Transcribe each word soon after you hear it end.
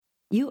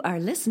You are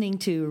listening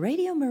to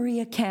Radio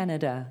Maria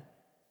Canada.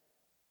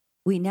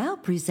 We now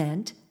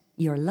present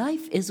Your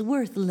Life is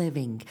Worth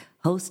Living,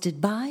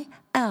 hosted by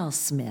Al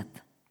Smith.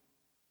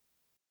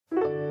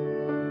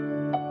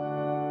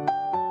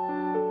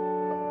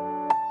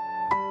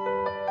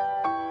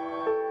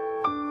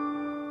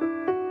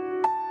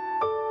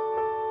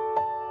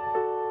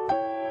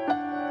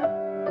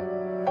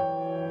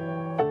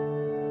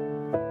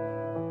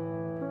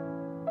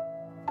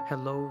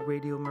 Hello,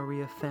 Radio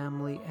Maria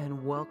family,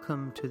 and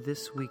welcome to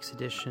this week's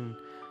edition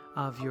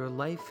of Your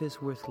Life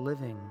is Worth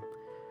Living,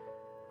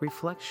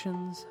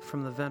 Reflections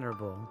from the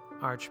Venerable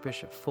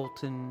Archbishop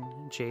Fulton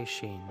J.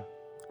 Sheen.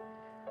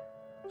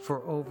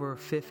 For over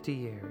 50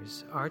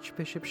 years,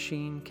 Archbishop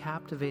Sheen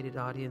captivated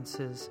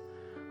audiences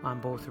on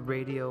both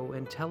radio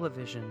and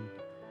television.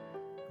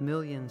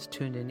 Millions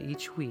tuned in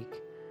each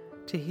week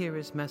to hear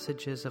his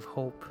messages of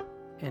hope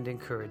and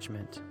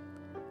encouragement.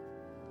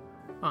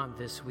 On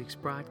this week's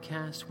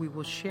broadcast, we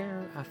will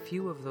share a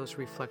few of those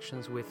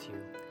reflections with you,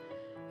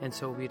 and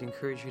so we'd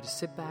encourage you to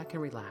sit back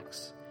and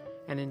relax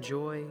and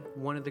enjoy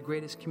one of the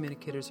greatest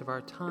communicators of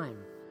our time,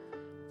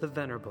 the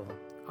Venerable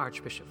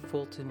Archbishop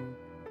Fulton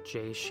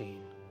J.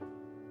 Sheen.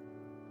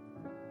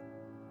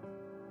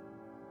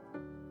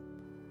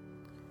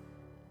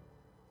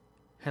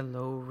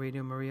 Hello,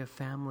 Radio Maria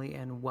family,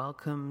 and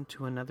welcome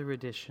to another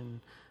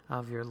edition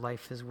of Your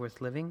Life is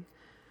Worth Living.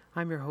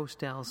 I'm your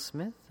host, Al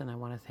Smith, and I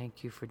want to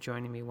thank you for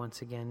joining me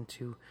once again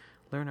to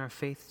learn our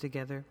faith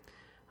together.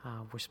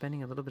 We're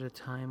spending a little bit of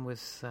time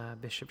with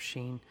Bishop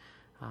Sheen,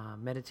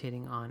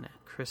 meditating on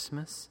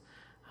Christmas.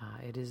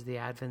 It is the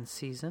Advent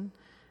season,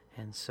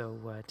 and so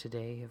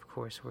today, of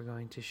course, we're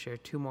going to share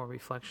two more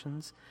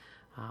reflections.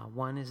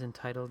 One is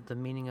entitled The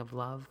Meaning of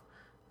Love,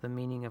 The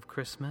Meaning of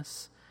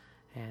Christmas.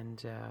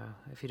 And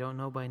if you don't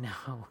know by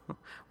now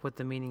what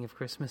the meaning of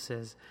Christmas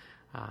is,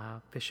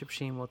 Bishop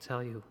Sheen will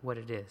tell you what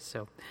it is.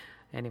 So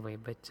anyway,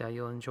 but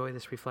you'll enjoy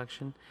this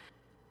reflection.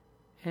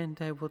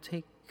 And I will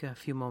take a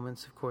few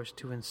moments, of course,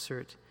 to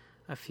insert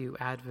a few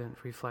Advent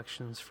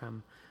reflections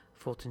from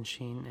Fulton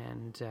Sheen,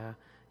 and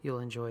you'll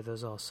enjoy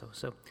those also.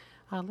 So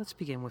let's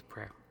begin with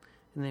prayer.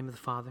 In the name of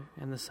the Father,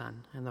 and the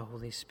Son, and the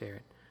Holy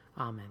Spirit.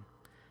 Amen.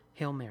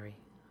 Hail Mary,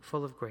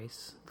 full of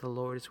grace, the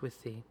Lord is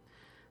with thee.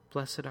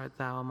 Blessed art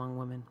thou among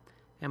women,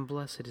 and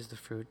blessed is the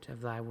fruit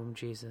of thy womb,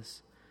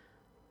 Jesus.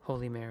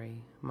 Holy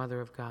Mary,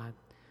 Mother of God,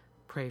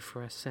 pray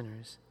for us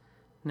sinners,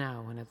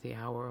 now and at the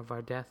hour of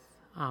our death.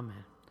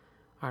 Amen.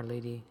 Our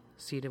Lady,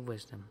 Seat of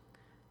Wisdom,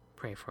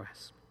 pray for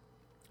us.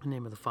 In the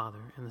name of the Father,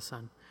 and the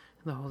Son,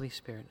 and the Holy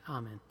Spirit.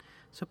 Amen.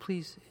 So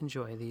please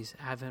enjoy these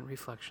Advent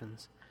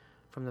reflections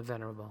from the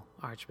Venerable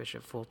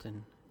Archbishop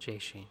Fulton J.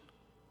 Sheen.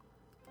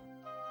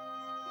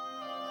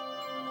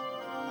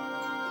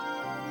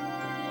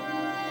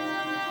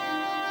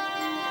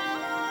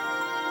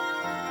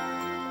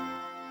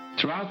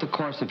 Throughout the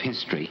course of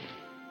history,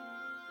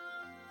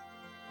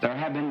 there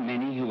have been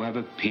many who have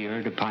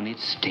appeared upon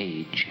its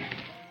stage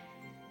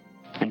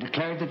and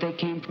declared that they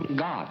came from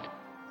God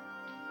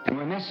and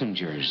were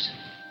messengers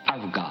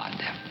of God.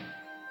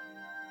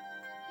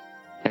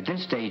 At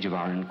this stage of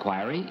our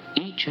inquiry,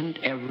 each and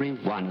every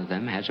one of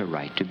them has a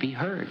right to be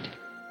heard.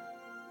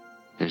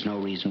 There's no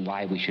reason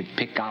why we should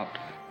pick out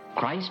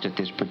Christ at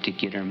this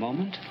particular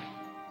moment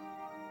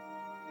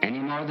any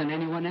more than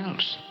anyone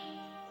else.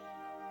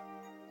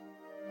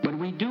 But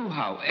we do,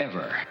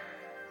 however,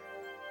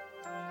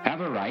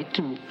 have a right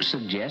to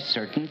suggest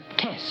certain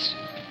tests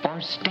or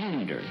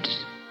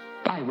standards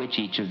by which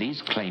each of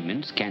these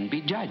claimants can be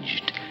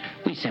judged.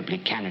 We simply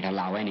cannot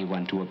allow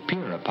anyone to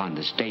appear upon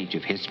the stage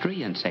of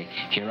history and say,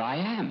 "Here I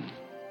am.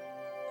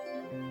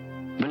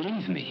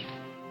 Believe me."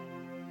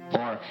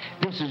 Or,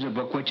 "This is a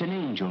book which an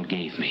angel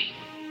gave me.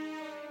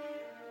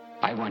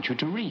 I want you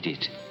to read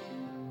it.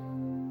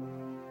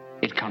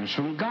 It comes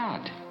from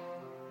God."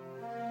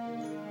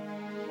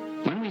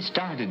 When we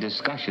start a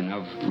discussion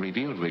of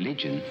revealed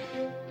religion,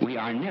 we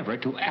are never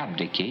to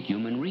abdicate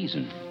human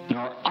reason,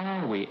 nor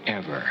are we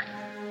ever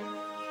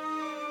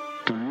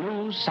to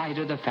lose sight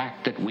of the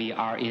fact that we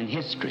are in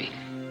history.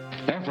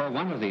 Therefore,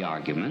 one of the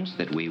arguments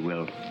that we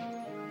will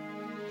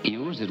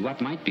use is what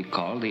might be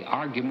called the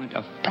argument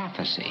of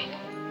prophecy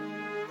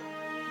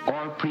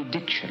or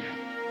prediction.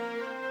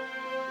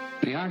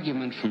 The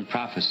argument from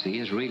prophecy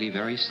is really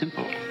very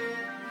simple.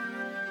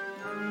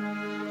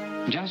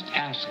 Just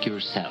ask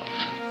yourself,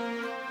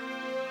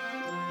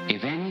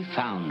 if any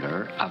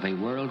founder of a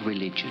world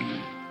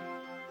religion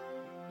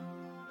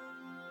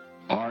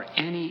or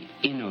any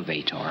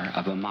innovator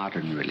of a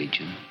modern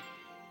religion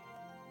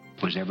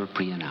was ever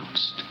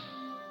pre-announced.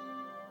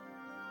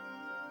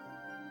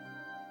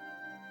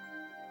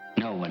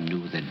 No one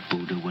knew that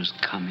Buddha was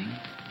coming,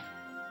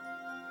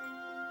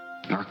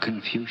 nor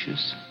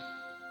Confucius,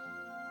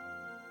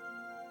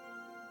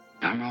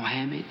 nor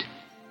Mohammed.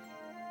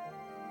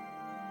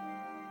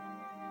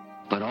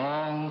 But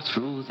all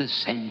through the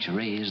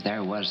centuries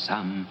there was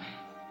some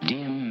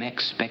dim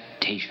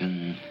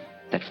expectation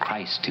that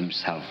Christ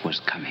himself was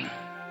coming.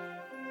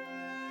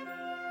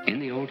 In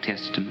the Old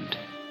Testament,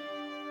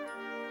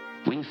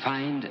 we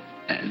find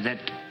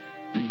that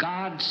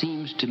God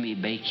seems to be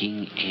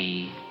making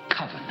a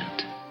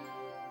covenant,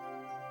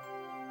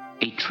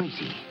 a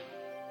treaty,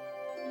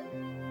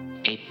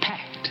 a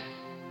pact,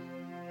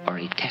 or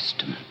a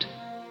testament.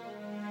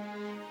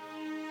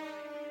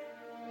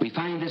 We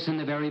find this in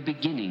the very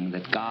beginning,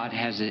 that God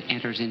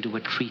enters into a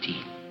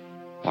treaty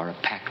or a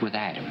pact with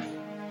Adam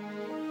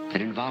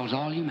that involves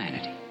all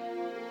humanity.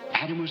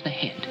 Adam was the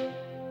head.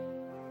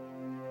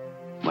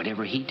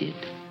 Whatever he did.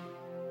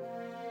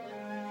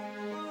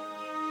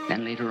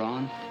 Then later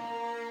on,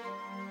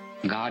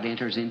 God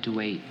enters into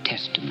a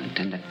testament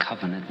and a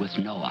covenant with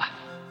Noah.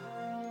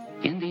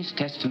 In these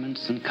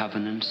testaments and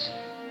covenants,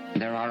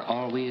 there are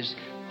always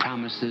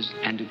promises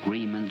and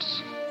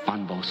agreements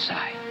on both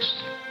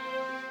sides.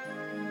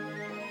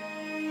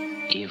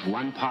 If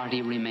one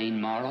party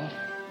remained moral,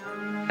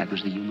 that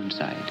was the human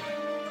side.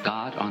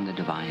 God, on the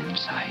divine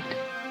side,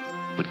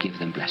 would give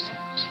them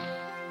blessings.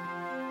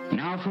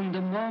 Now, from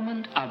the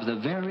moment of the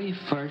very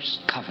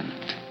first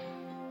covenant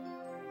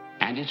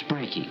and its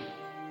breaking,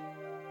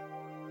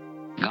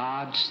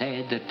 God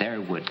said that there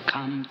would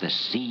come the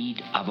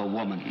seed of a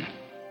woman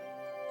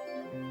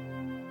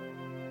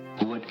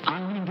who would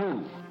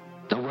undo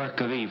the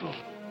work of evil.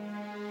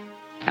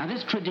 Now,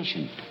 this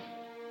tradition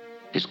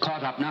is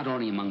caught up not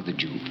only among the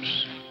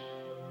Jews,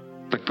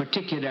 but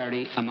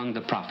particularly among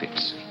the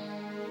prophets.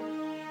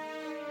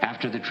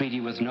 After the treaty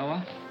with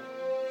Noah,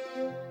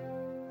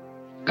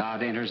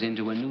 God enters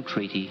into a new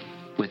treaty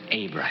with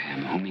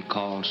Abraham, whom he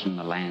calls from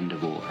the land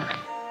of Ur.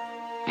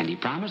 And he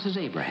promises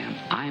Abraham,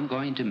 I am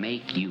going to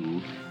make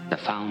you the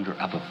founder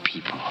of a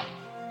people.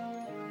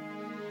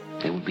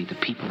 They will be the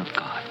people of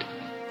God.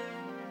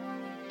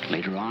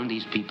 Later on,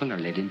 these people are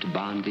led into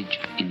bondage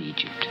in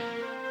Egypt.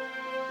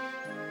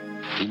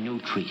 A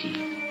new treaty,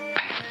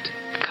 pact,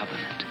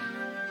 covenant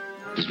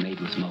is made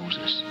with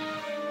Moses.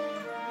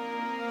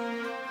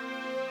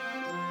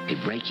 They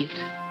break it.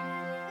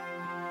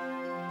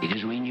 It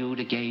is renewed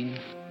again.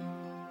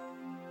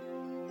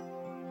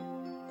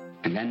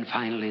 And then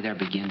finally there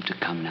begin to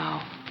come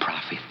now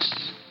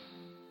prophets.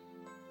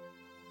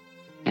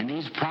 And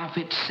these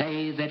prophets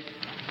say that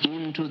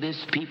into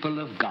this people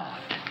of God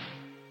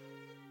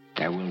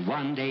there will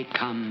one day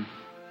come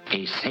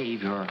a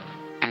Savior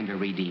and a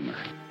Redeemer.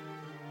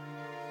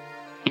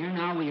 Here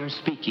now we are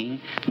speaking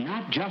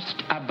not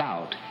just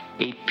about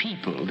a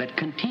people that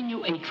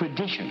continue a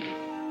tradition,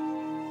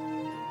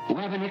 who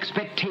have an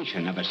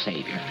expectation of a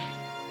Savior.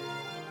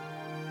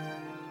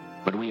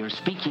 But we are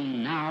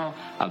speaking now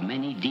of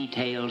many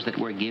details that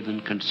were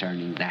given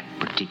concerning that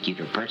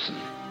particular person.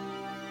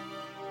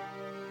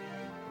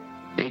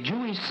 A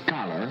Jewish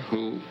scholar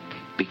who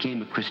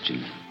became a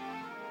Christian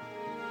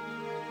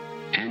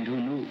and who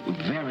knew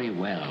very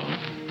well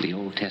the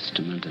Old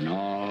Testament and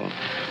all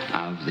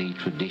of the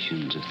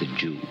traditions of the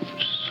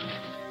Jews,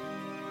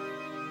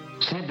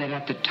 said that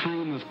at the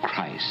time of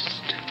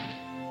Christ,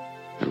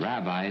 the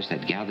rabbis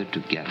had gathered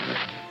together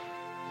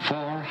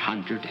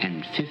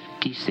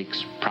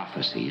 456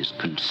 prophecies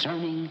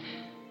concerning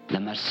the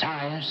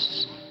Messiah,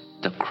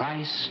 the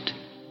Christ,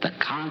 the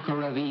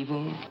conqueror of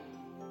evil,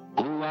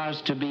 who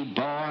was to be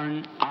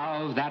born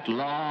of that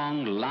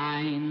long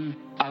line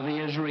of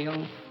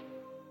Israel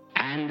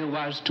and who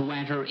was to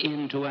enter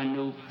into a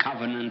new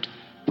covenant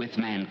with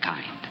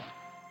mankind.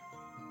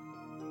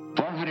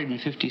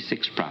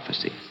 456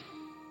 prophecies.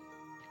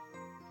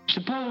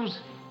 Suppose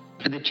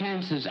the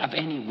chances of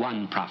any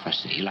one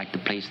prophecy, like the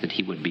place that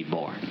he would be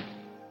born,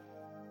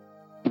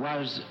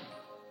 was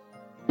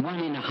 1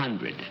 in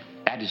 100.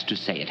 That is to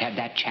say, it had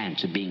that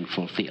chance of being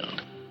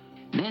fulfilled.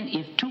 Then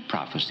if 2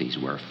 prophecies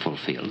were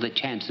fulfilled, the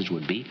chances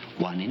would be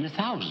 1 in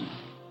 1,000.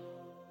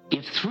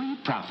 If 3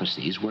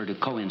 prophecies were to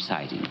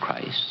coincide in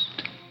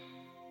Christ,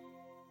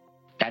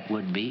 that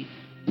would be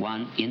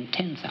 1 in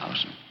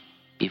 10,000.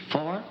 If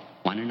 4,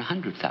 1 in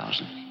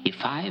 100,000. If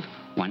 5,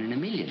 1 in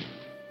 1,000,000.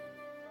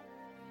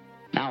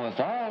 Now, if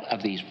all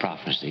of these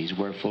prophecies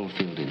were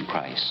fulfilled in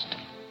Christ,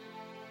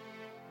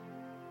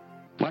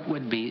 what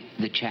would be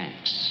the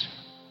chance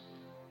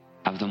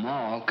of them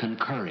all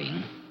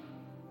concurring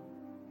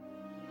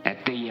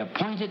at the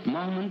appointed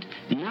moment,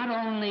 not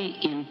only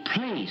in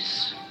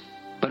place,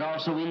 but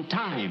also in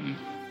time,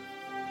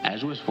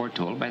 as was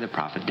foretold by the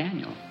prophet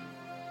Daniel?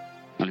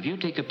 Well, if you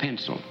take a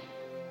pencil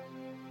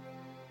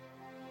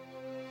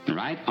and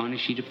write on a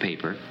sheet of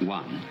paper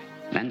 1,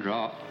 then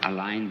draw a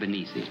line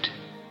beneath it.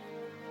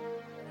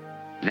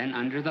 Then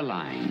under the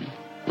line,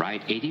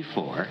 write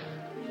 84,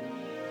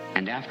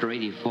 and after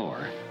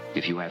 84,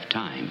 if you have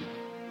time,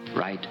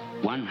 write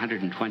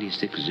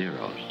 126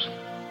 zeros.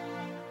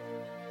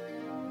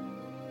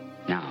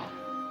 Now,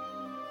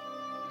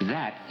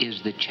 that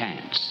is the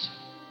chance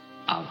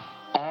of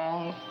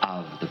all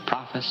of the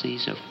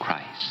prophecies of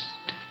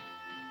Christ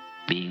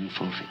being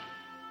fulfilled.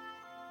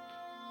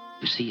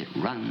 You see, it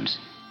runs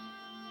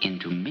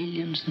into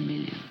millions and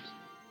millions,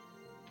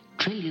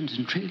 trillions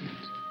and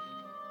trillions.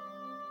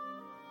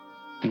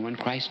 And when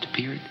Christ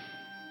appeared,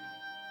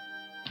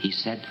 he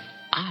said,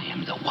 I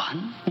am the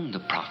one whom the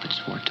prophets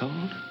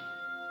foretold.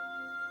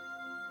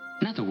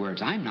 In other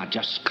words, I'm not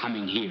just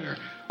coming here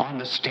on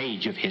the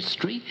stage of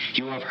history.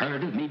 You have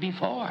heard of me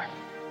before.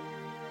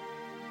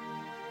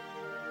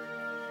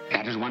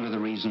 That is one of the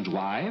reasons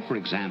why, for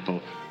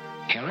example,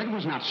 Herod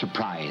was not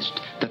surprised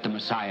that the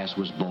Messiah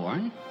was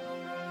born.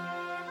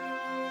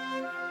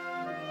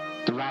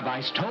 The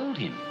rabbis told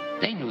him.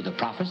 They knew the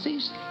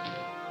prophecies.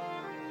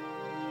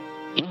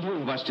 He knew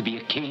he was to be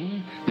a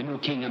king, the new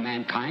king of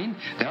mankind.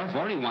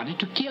 Therefore, he wanted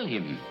to kill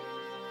him.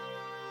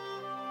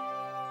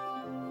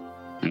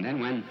 And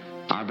then when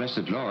our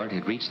blessed Lord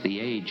had reached the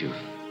age of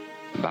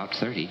about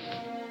 30,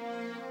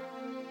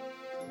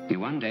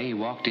 one day he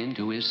walked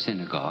into his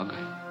synagogue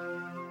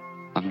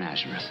of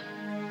Nazareth.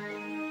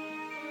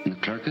 And the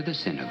clerk of the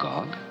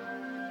synagogue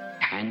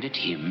handed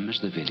him, as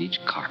the village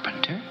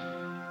carpenter,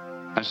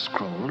 a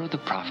scroll of the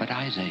prophet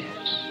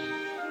Isaiah.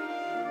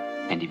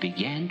 And he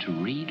began to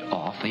read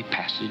off a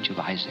passage of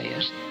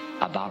Isaiah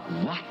about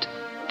what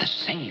the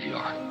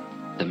Savior,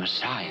 the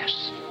Messiah,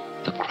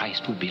 the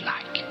Christ would be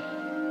like.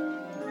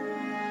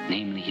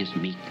 Namely, his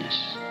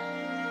meekness,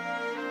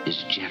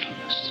 his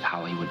gentleness,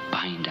 how he would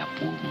bind up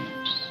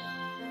wounds,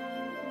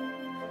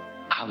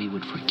 how he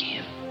would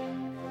forgive,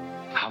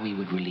 how he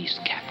would release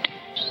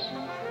captives.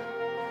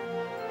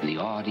 The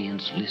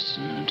audience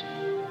listened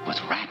with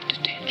rapt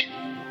attention.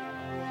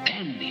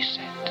 Then he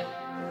said,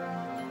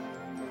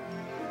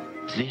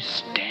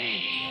 "This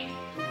day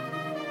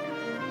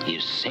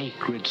is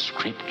sacred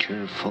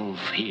scripture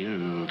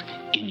fulfilled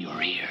in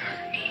your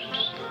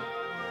ears."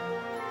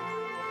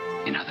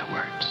 In other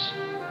words,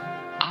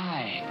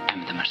 I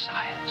am the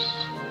Messiah.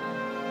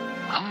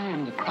 I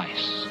am the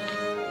Christ.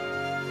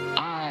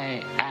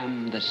 I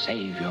am the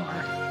Savior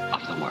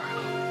of the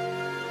world.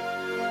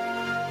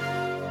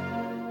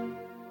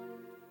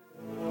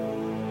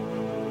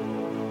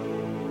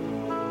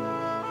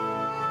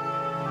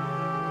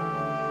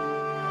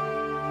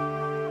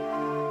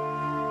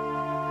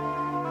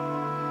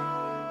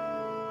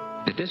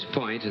 At this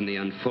point in the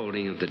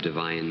unfolding of the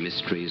divine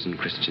mysteries in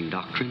Christian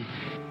doctrine,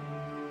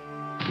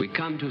 we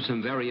come to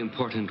some very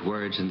important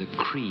words in the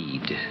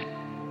Creed,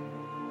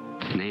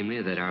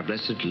 namely that our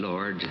blessed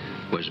Lord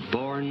was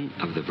born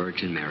of the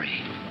Virgin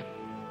Mary.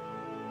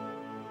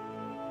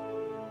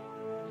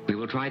 We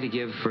will try to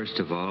give, first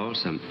of all,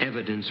 some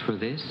evidence for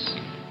this.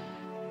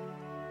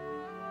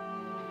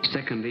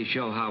 Secondly,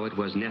 show how it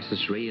was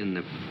necessary in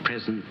the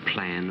present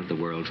plan of the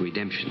world's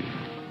redemption.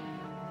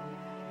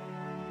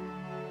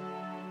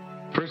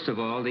 First of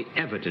all, the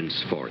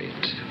evidence for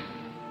it,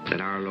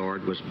 that our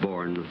Lord was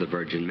born of the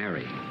Virgin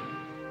Mary.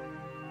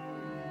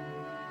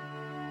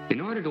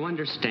 In order to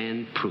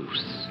understand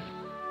proofs,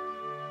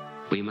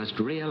 we must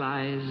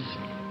realize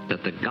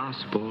that the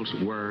Gospels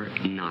were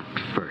not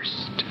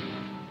first.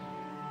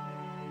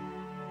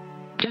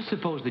 Just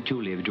suppose that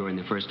you lived during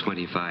the first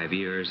 25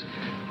 years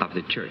of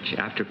the church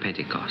after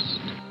Pentecost.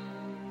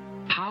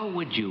 How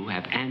would you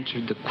have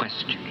answered the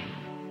question,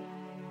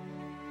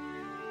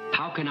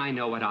 how can I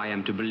know what I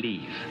am to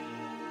believe?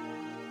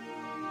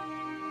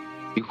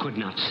 You could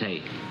not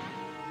say,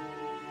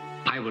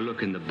 I will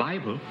look in the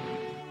Bible.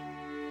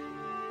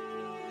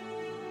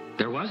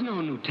 There was no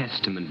New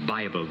Testament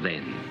Bible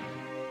then.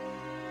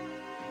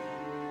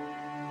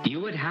 You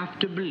would have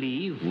to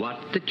believe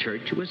what the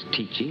church was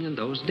teaching in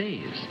those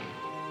days.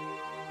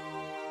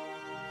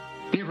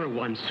 Never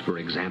once, for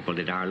example,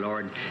 did our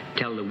Lord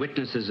tell the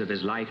witnesses of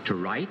his life to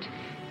write.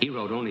 He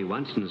wrote only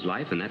once in his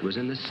life, and that was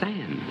in the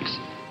sands.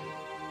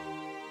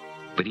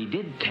 But he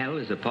did tell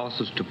his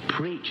apostles to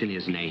preach in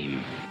his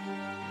name.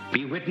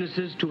 Be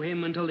witnesses to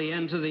him until the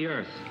ends of the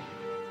earth.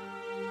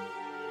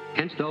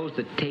 Hence, those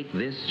that take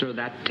this or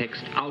that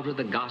text out of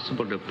the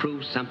gospel to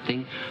prove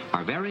something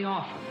are very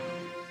often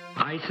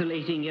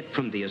isolating it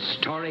from the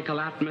historical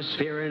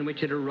atmosphere in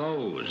which it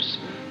arose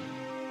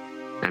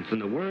and from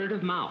the word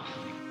of mouth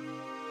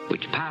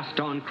which passed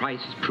on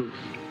Christ's truth.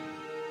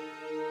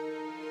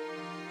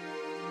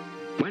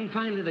 When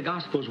finally the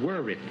Gospels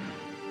were written,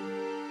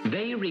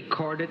 they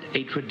recorded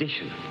a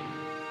tradition.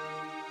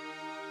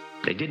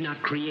 They did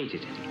not create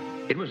it.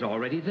 It was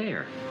already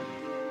there.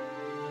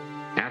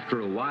 After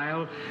a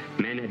while,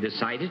 men had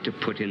decided to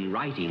put in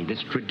writing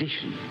this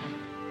tradition.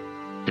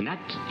 And that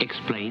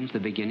explains the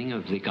beginning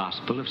of the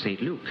Gospel of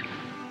St. Luke.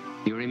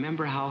 You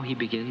remember how he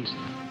begins?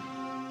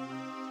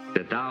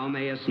 That thou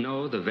mayest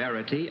know the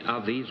verity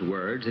of these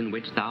words in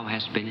which thou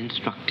hast been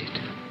instructed.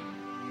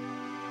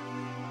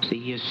 See,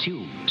 he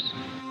assumes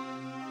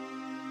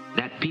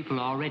that people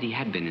already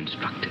had been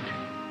instructed.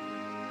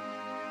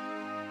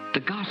 The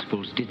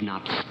Gospels did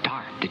not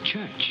start the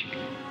church.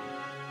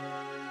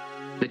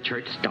 The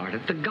church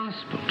started the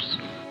Gospels.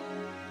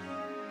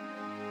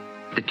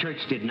 The church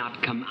did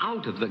not come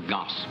out of the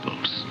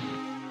Gospels.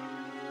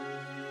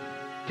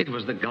 It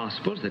was the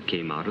Gospels that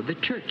came out of the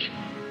church.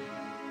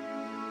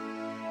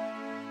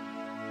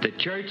 The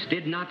church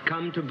did not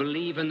come to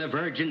believe in the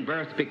virgin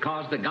birth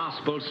because the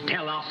Gospels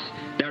tell us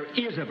there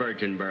is a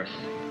virgin birth.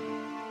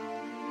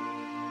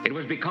 It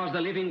was because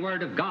the living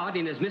Word of God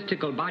in his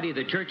mystical body,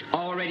 the church,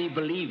 already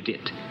believed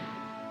it.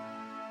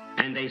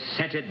 And they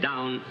set it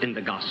down in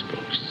the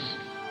Gospels.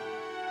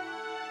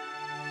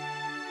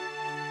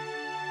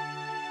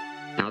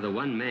 Now, the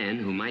one man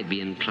who might be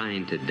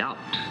inclined to doubt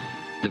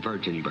the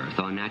virgin birth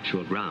on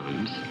natural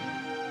grounds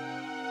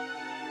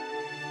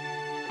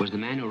was the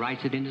man who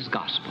writes it in his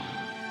gospel,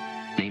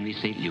 namely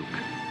St. Luke.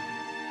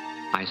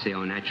 I say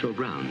on natural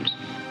grounds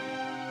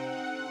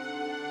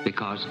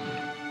because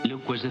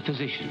Luke was a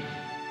physician.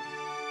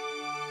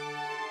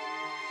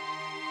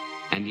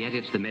 And yet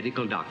it's the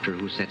medical doctor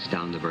who sets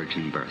down the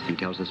virgin birth and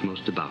tells us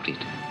most about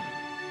it.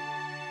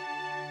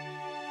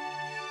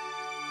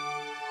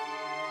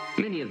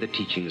 Many of the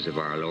teachings of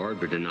our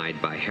Lord were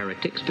denied by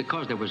heretics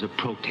because there was a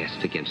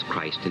protest against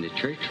Christ in the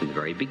church from the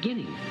very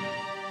beginning.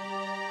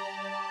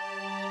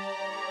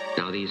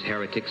 Now, these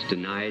heretics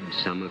denied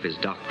some of his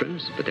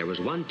doctrines, but there was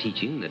one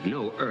teaching that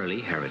no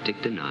early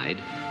heretic denied,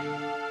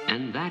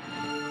 and that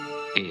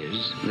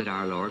is that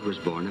our Lord was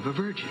born of a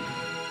virgin.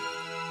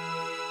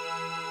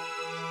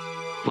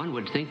 One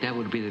would think that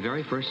would be the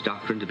very first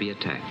doctrine to be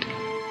attacked.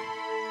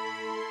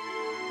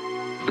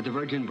 But the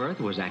virgin birth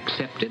was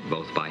accepted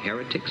both by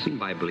heretics and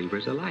by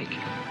believers alike.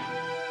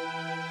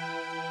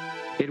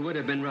 It would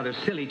have been rather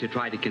silly to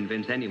try to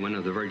convince anyone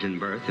of the virgin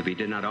birth if he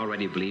did not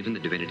already believe in the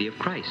divinity of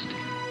Christ.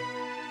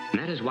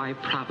 And that is why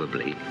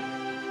probably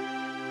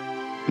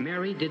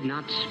Mary did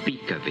not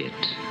speak of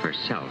it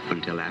herself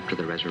until after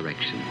the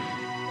resurrection.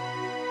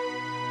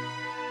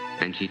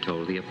 And she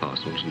told the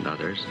apostles and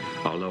others,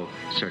 although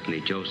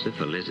certainly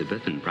Joseph,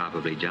 Elizabeth, and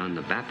probably John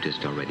the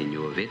Baptist already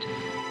knew of it.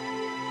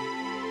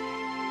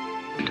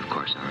 And of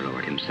course our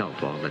Lord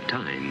himself all the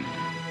time.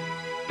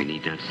 We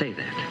need not say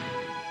that.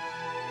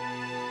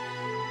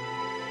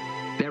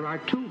 There are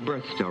two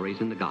birth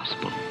stories in the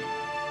gospel.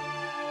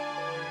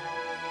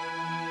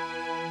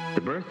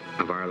 The birth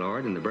of our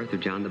Lord and the birth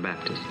of John the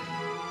Baptist.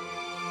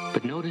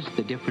 But notice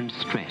the different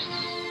stress.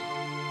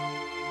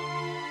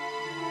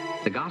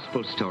 The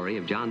gospel story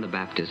of John the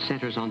Baptist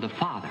centers on the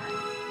father,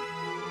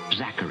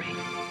 Zachary.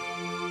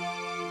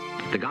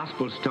 The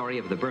gospel story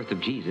of the birth of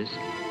Jesus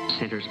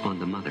centers on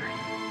the mother.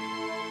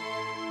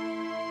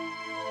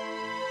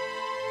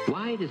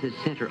 Why does it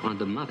center on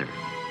the mother?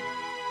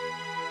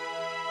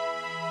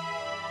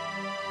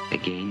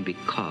 Again,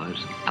 because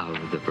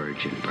of the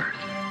virgin birth.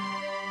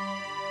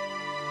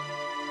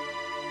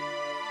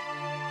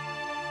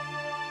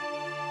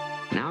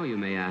 Now you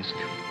may ask,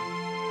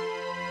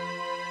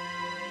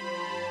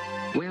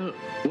 well,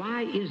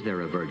 why is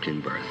there a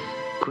virgin birth?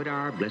 Could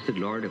our blessed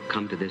Lord have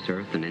come to this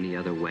earth in any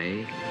other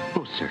way?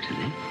 Oh,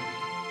 certainly.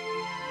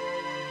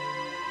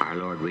 Our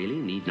Lord really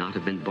need not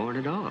have been born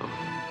at all.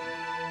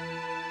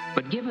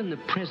 But given the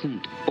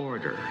present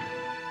order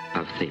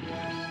of things,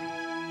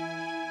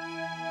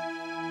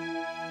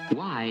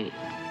 why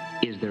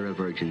is there a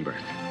virgin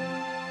birth?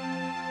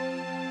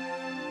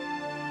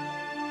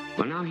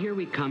 Well, now here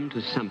we come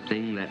to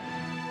something that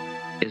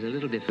is a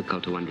little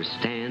difficult to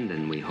understand,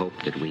 and we hope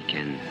that we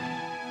can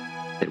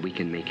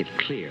make it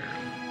clear.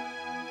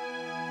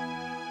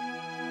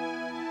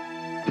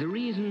 The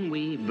reason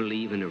we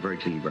believe in a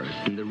virgin birth,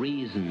 and the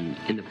reason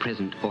in the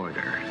present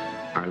order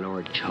our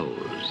Lord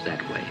chose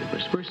that way,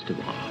 was first of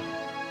all,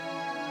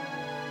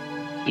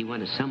 he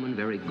wanted someone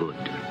very good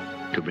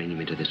to bring him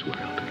into this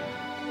world.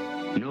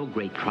 No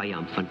great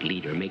triumphant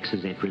leader makes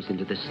his entrance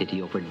into the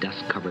city over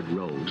dust-covered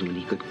roads when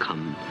he could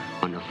come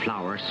on a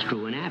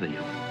flower-strewn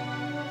avenue.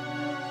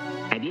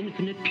 Had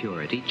infinite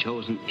purity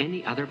chosen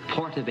any other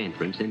port of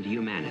entrance into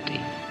humanity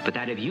but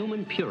that of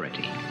human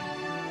purity,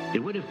 it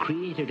would have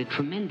created a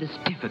tremendous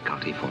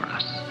difficulty for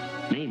us.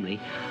 Namely,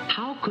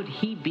 how could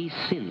he be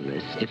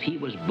sinless if he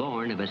was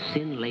born of a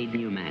sin-laden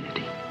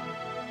humanity?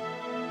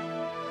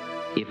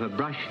 If a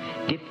brush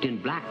dipped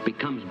in black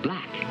becomes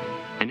black,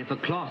 and if a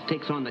cloth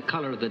takes on the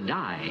color of the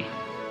dye,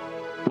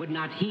 would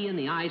not he, in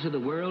the eyes of the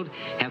world,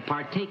 have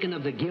partaken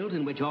of the guilt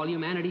in which all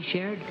humanity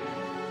shared?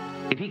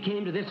 If he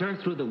came to this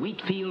earth through the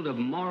wheat field of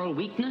moral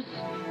weakness,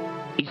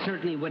 he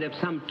certainly would have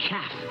some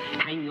chaff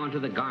hanging onto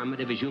the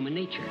garment of his human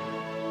nature.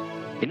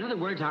 In other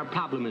words, our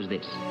problem is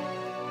this.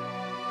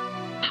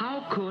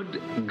 How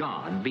could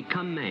God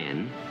become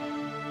man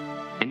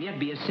and yet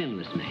be a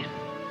sinless man?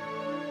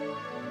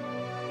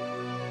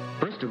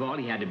 First of all,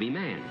 he had to be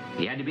man.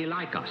 He had to be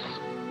like us,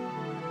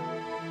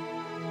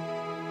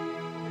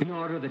 in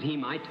order that he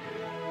might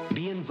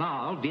be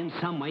involved in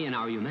some way in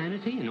our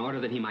humanity, in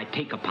order that he might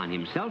take upon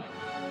himself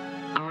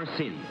our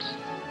sins.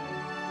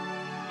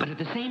 But at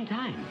the same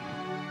time,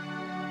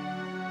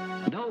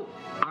 though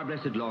our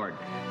blessed Lord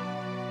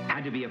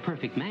had to be a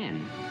perfect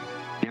man,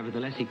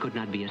 nevertheless he could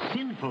not be a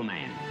sinful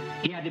man.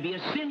 He had to be a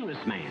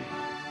sinless man.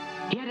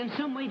 He had in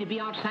some way to be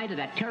outside of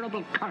that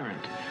terrible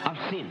current of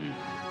sin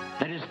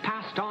that has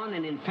passed on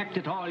and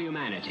infected all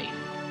humanity.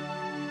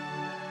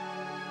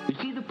 You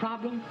see the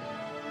problem?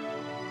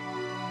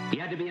 He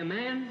had to be a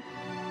man.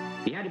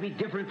 He had to be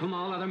different from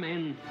all other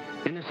men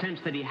in the sense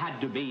that he had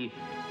to be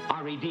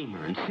our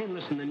Redeemer and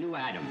sinless in the new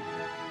Adam.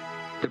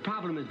 The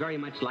problem is very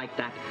much like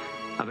that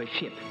of a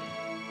ship.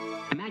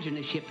 Imagine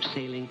a ship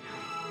sailing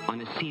on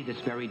a sea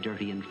that's very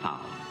dirty and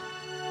foul.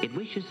 It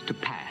wishes to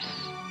pass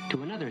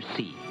to another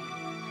sea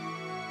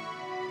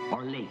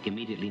or lake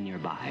immediately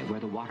nearby where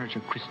the waters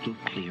are crystal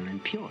clear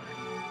and pure.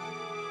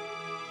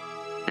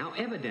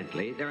 Now,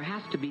 evidently, there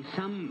has to be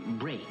some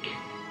break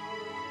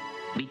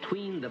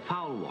between the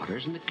foul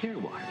waters and the clear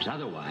waters.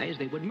 Otherwise,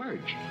 they would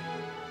merge.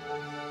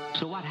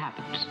 So what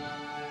happens?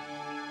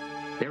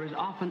 There is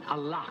often a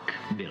lock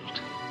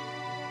built.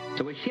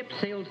 So a ship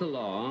sails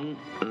along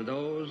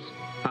those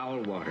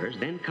foul waters,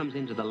 then comes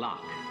into the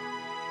lock,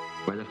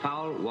 where the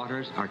foul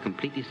waters are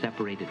completely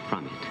separated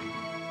from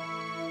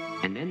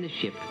it. And then the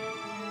ship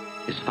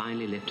is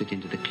finally lifted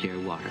into the clear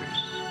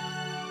waters.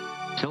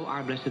 So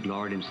our blessed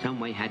Lord in some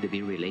way had to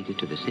be related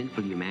to the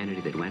sinful humanity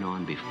that went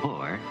on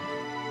before,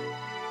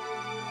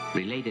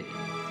 related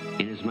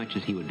inasmuch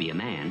as he would be a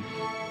man,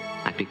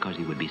 not because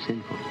he would be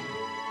sinful.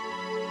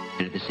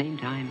 And at the same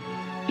time,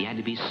 he had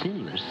to be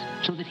sinless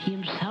so that he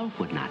himself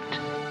would not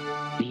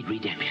need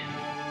redemption,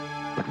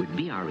 but would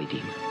be our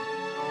Redeemer.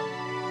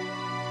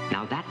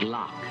 Now that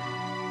lock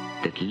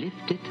that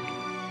lifted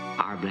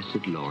our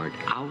blessed Lord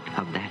out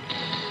of that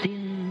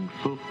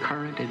sinful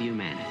current of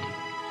humanity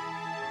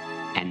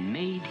and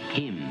made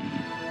him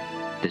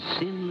the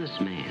sinless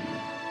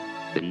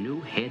man, the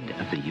new head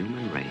of the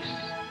human race,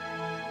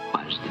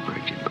 was the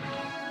virgin birth.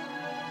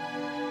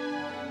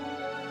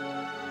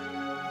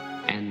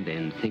 And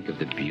then think of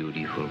the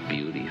beautiful,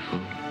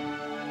 beautiful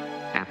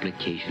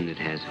application it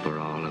has for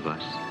all of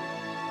us.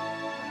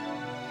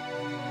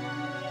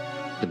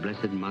 The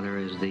Blessed Mother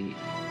is the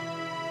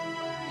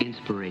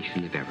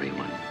inspiration of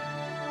everyone.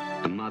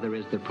 The Mother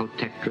is the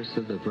protectress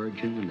of the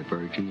Virgin, and the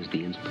Virgin is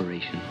the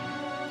inspiration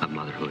of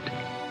motherhood.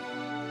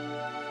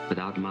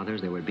 Without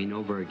mothers, there would be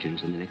no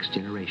virgins in the next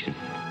generation.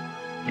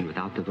 And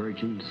without the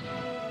virgins,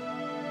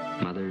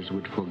 mothers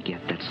would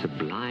forget that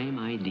sublime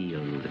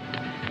ideal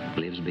that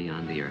lives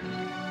beyond the earth.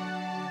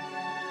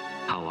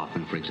 How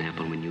often, for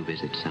example, when you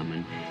visit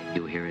someone,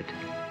 you hear it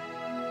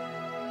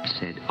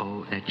said,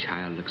 "Oh, that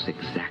child looks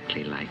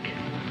exactly like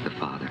the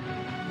father."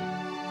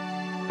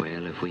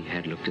 Well, if we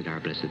had looked at our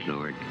blessed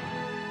Lord,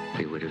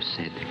 we would have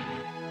said,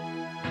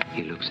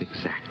 he looks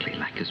exactly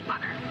like his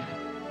mother.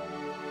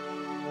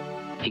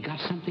 He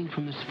got something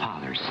from his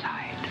father's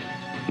side,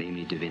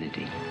 namely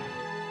divinity.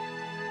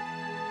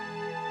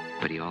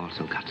 But he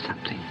also got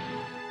something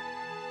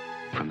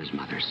from his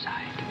mother's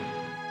side,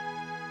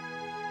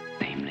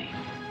 namely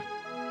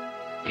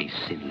a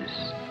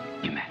sinless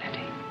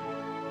humanity.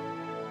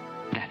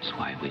 That's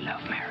why we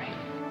love Mary.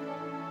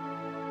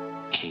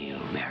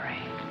 Hail Mary,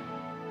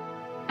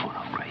 full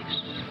of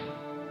grace.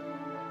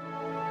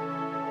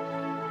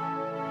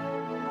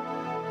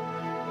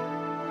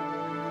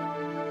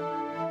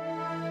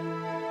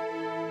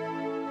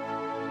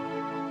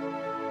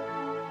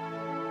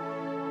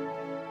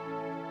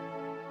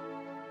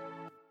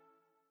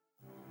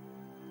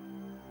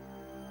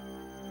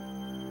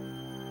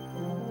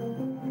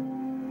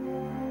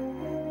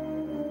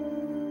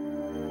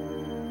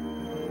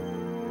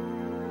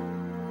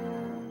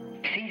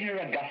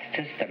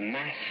 Augustus, the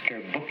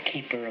master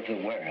bookkeeper of the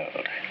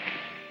world,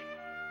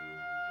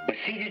 was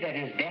seated at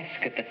his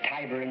desk at the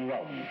Tiber in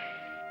Rome.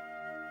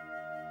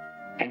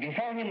 And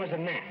before him was a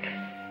map.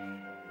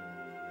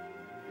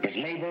 It was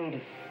labeled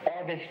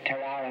Orbis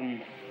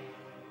Terrarum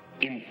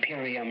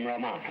Imperium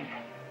Romanum.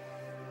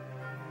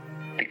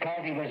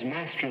 Because he was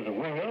master of the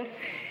world,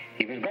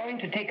 he was going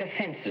to take a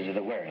census of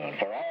the world,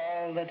 for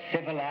all the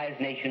civilized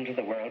nations of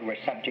the world were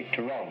subject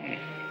to Rome.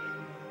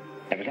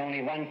 There was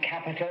only one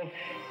capital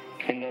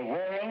in the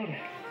world,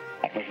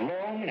 that was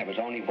Rome. There was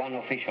only one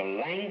official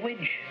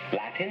language,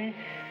 Latin,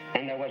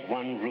 and there was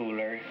one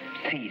ruler,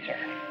 Caesar.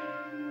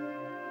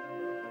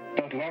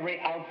 So to every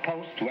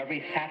outpost, to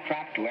every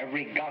satrap, to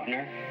every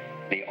governor,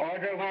 the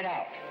order went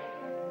out.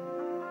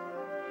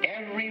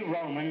 Every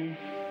Roman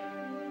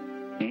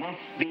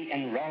must be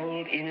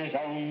enrolled in his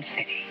own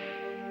city.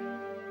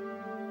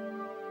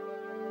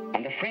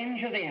 On the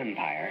fringe of the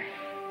empire,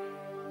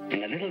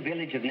 in the little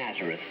village of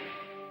Nazareth,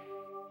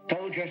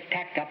 soldiers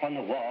tacked up on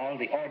the wall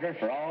the order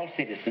for all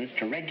citizens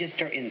to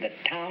register in the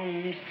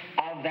towns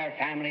of their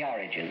family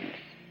origins.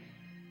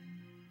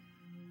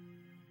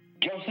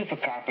 Joseph, a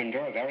carpenter,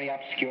 a very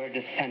obscure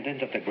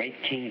descendant of the great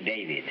King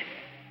David,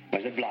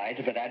 was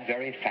obliged by that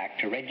very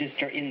fact to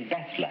register in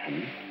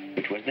Bethlehem,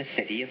 which was the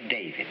city of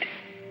David.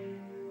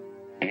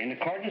 And in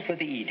accordance with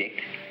the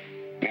edict,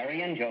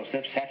 Mary and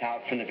Joseph set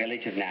out from the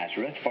village of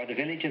Nazareth for the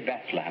village of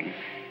Bethlehem,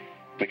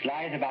 which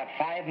lies about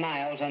 5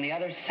 miles on the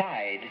other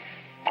side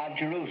of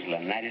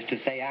Jerusalem, that is to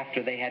say,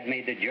 after they had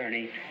made the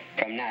journey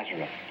from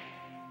Nazareth.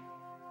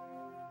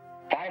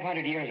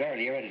 500 years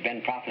earlier, it had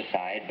been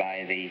prophesied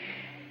by the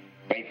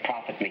great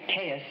prophet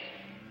Micaiah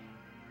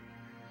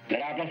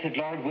that our blessed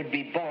Lord would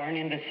be born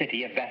in the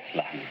city of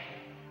Bethlehem.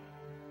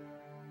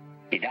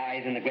 He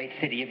dies in the great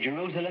city of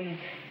Jerusalem,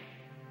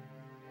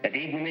 that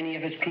the ignominy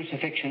of his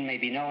crucifixion may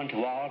be known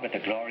to all, but the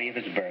glory of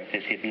his birth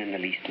is hidden in the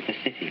least of the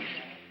cities.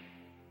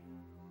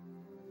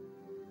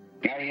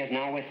 Mary is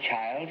now with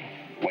child,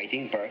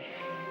 waiting birth,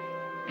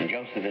 and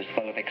Joseph is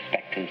full of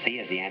expectancy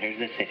as he enters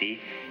the city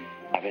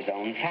of his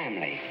own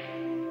family.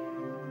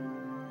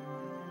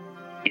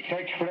 He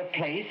searched for a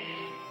place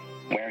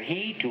where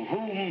he to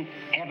whom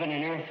heaven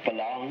and earth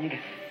belonged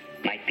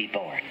might be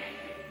born.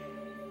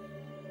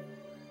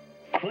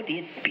 could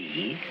it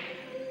be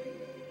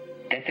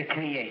that the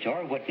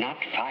Creator would not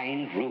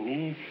find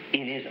room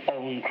in his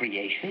own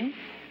creation?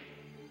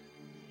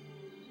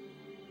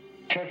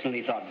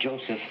 Certainly, thought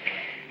Joseph,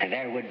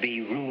 there would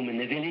be room in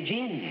the village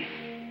inn.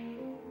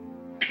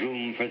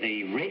 Room for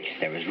the rich,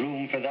 there was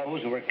room for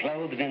those who were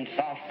clothed in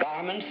soft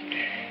garments,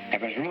 there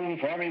was room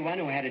for everyone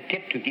who had a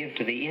tip to give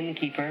to the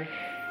innkeeper.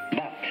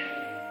 But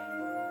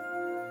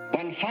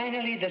when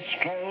finally the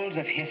scrolls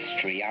of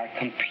history are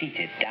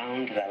completed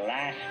down to the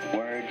last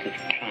words of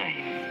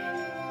time,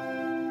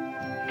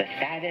 the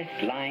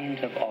saddest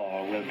lines of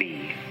all will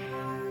be,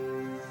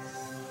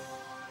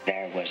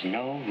 there was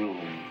no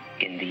room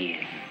in the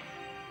inn.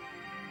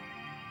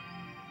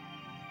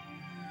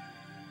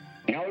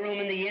 No room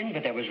in the inn,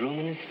 but there was room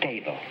in the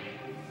stable.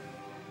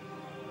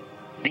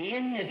 The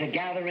inn is a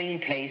gathering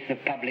place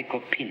of public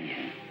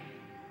opinion,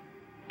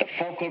 the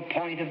focal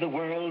point of the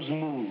world's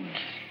moods,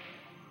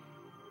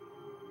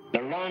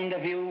 the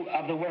rendezvous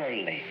of the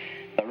worldly,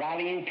 the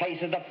rallying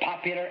place of the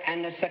popular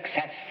and the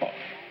successful.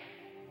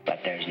 But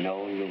there's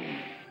no room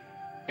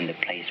in the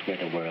place where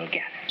the world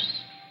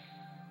gathers.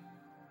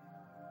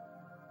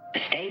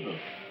 The stable.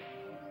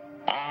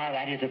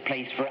 That is a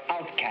place for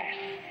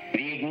outcasts,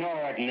 the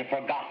ignored and the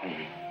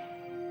forgotten.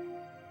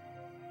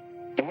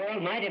 The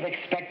world might have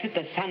expected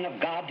the Son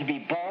of God to be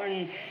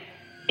born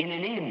in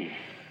an inn.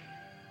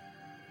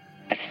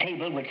 A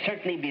stable would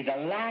certainly be the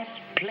last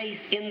place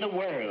in the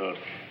world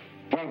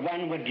where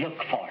one would look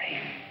for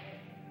him.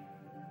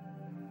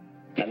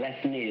 The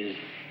lesson is,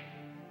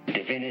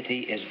 divinity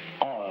is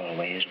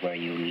always where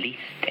you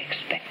least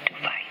expect to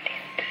find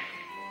it.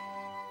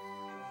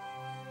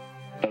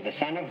 So the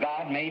Son of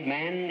God made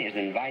man is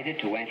invited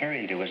to enter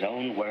into his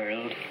own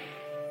world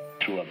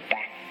through a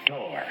back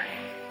door.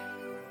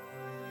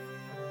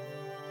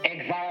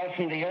 Exiled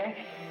from the earth,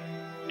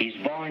 he's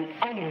born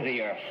under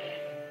the earth.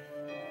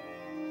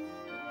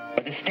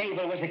 But the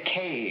stable was a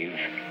cave,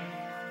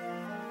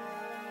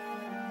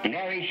 and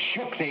there he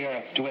shook the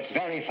earth to its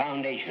very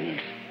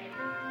foundations.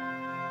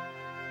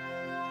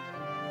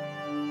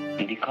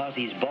 And because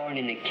he's born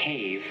in a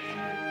cave,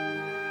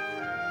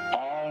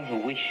 all who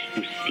wish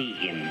to see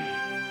him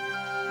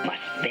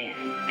must bend,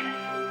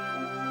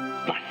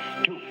 must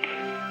stoop.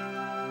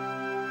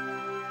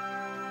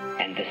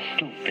 And the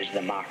stoop is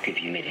the mark of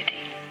humility.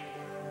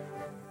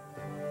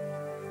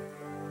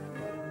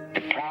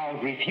 The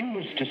proud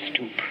refuse to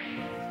stoop.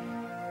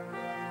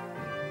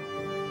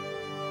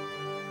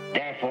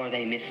 Therefore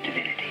they miss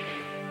divinity.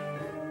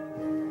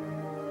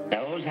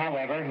 Those,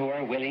 however, who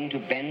are willing to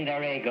bend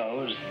their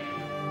egos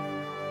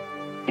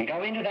and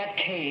go into that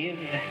cave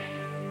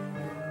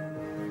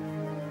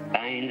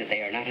find that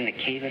they are not in a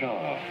cave at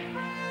all,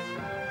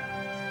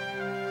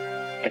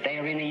 but they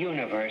are in a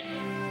universe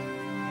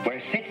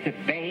where sits a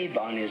babe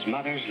on his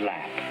mother's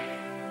lap.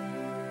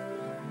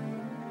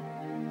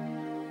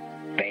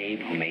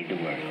 Babe who made the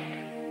world.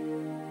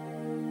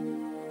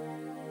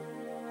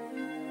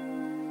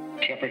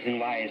 Shepherds and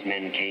wise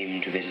men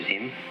came to visit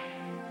him.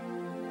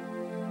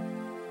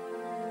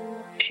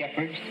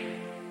 Shepherds,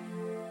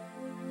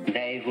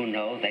 they who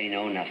know they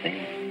know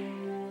nothing.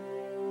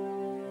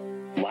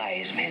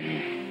 Wise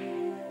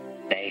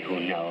men, they who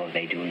know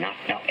they do not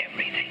know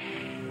everything.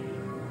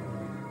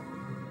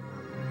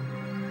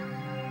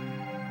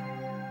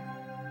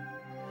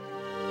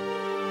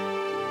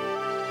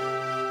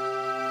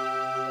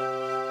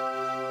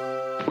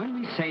 When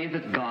we say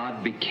that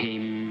God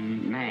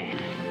became man,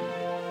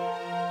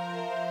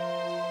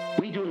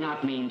 we do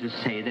not mean to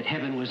say that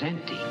heaven was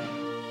empty.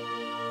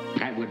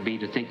 That would be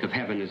to think of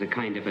heaven as a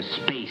kind of a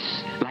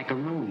space, like a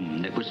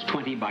room that was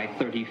 20 by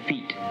 30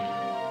 feet.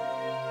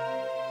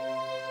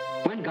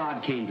 When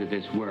God came to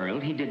this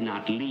world, he did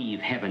not leave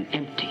heaven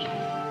empty.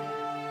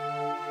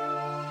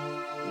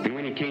 And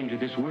when he came to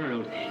this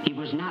world, he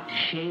was not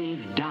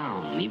shaved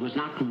down, he was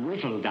not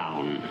whittled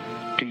down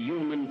to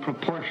human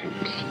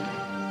proportions.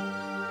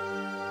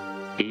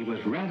 He was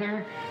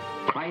rather,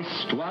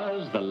 Christ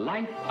was the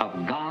life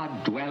of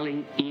God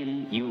dwelling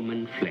in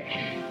human flesh.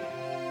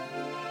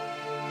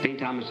 St.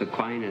 Thomas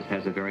Aquinas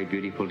has a very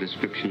beautiful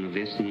description of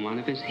this in one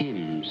of his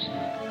hymns.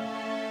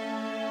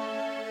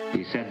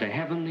 He said, the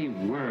heavenly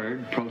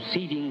word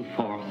proceeding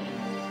forth,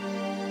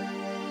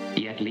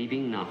 yet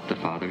leaving not the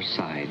Father's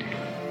side.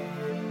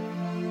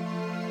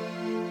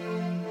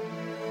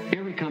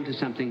 Here we come to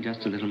something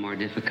just a little more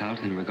difficult,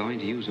 and we're going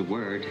to use a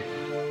word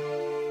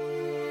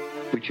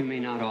which you may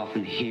not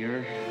often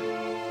hear.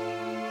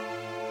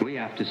 We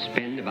have to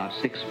spend about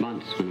 6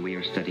 months when we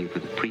are studying for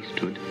the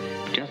priesthood,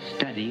 just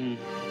studying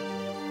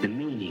the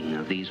meaning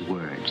of these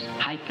words,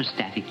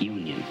 hypostatic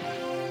union.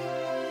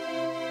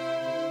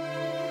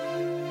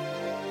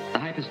 The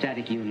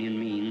hypostatic union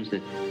means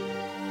that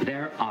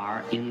there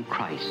are in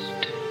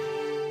Christ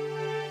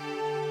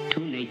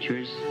 2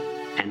 natures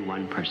and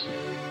 1 person.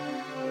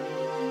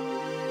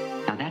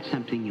 Now that's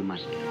something you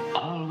must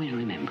always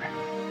remember.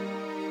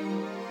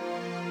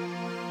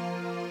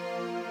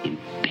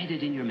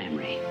 Embedded in your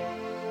memory,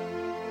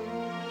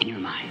 in your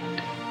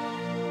mind.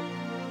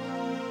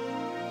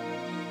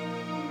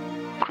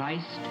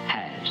 Christ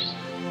has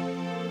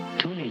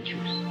two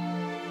natures,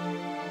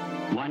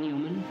 one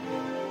human,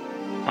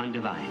 one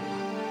divine.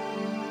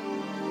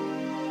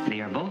 They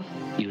are both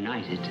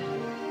united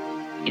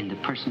in the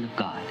person of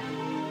God.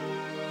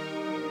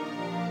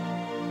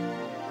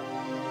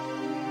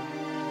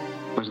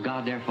 Was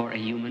God therefore a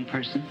human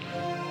person?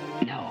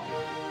 No.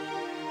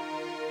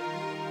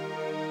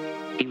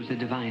 He was a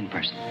divine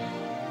person.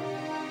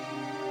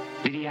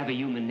 Did he have a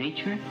human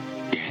nature?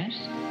 Yes.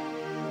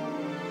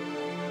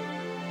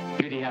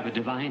 Did he have a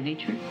divine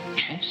nature?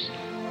 Yes.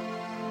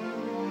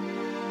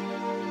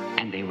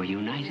 And they were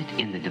united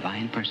in the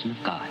divine person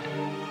of God.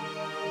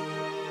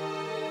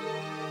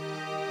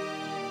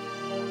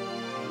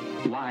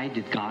 Why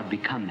did God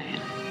become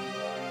man?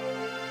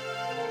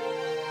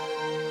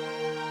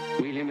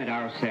 We limit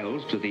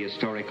ourselves to the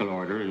historical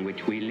order in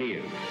which we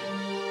live.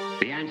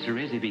 The answer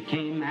is he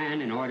became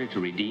man in order to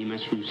redeem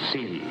us from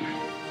sin.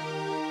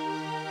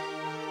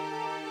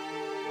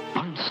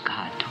 Once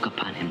God took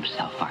upon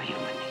himself our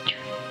human nature,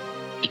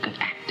 he could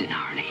act in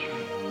our name.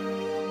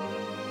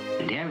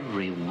 And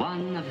every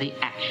one of the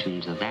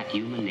actions of that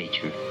human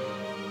nature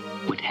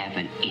would have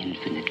an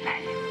infinite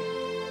value.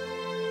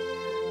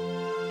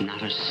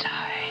 Not a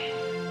sigh,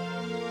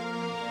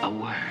 a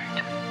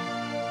word,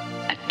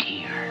 a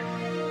tear,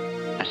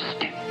 a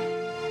step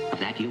of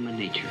that human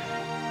nature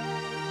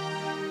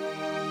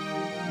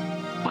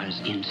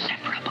was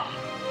inseparable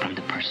from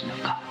the person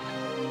of God.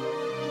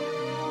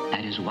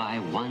 That is why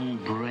one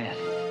breath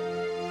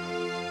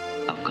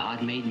of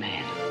God made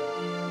man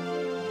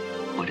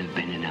would have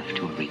been enough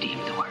to have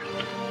redeemed the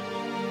world.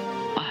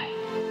 Why?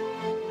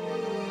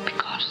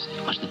 Because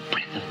it was the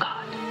breath of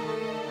God,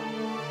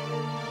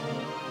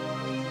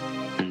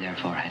 and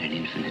therefore had an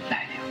infinite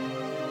value.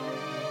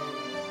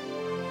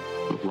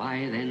 But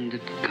why then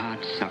did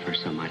God suffer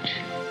so much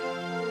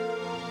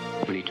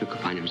when he took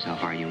upon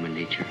himself our human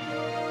nature?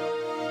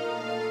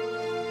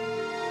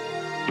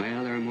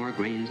 Well, there are more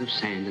grains of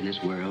sand in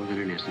this world than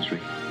are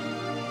necessary.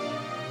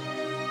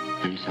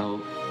 And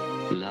so,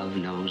 love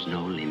knows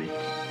no limits.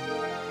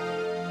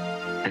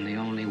 And the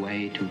only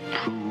way to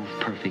prove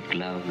perfect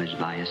love is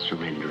by a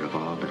surrender of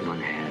all that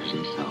one has.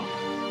 And so,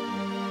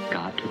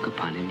 God took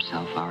upon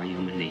himself our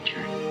human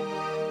nature.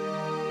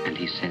 And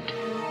he said,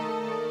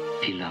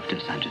 he loved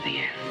us unto the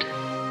end,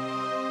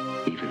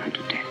 even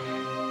unto death.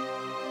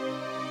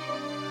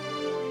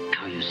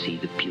 Now you see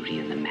the beauty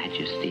and the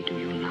majesty, do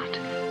you not,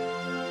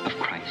 of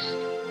Christ?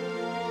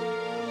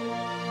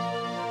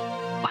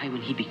 Why,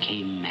 when he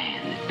became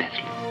man at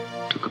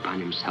Bethlehem, took upon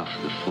himself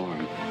the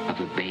form of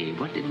a babe,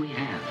 what did we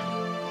have?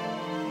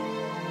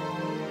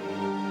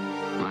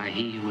 Why,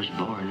 he who was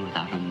born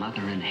without a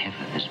mother in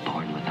heaven is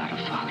born without a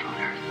father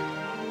on earth.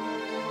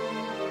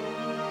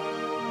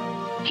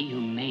 He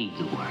who made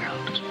the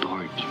world was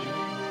born in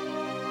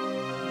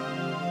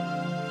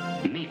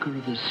it. Maker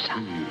of the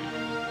sun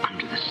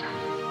under the sun.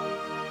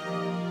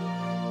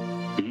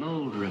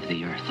 Molder of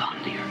the earth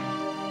on the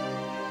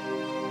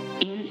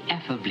earth.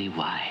 Ineffably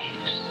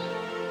wise.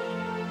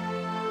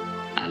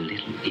 A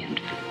little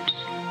infant.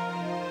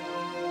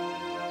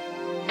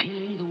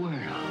 Filling the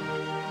world.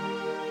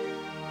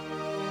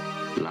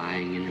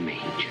 Lying in a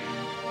manger.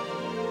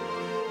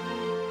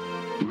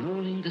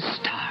 Ruling the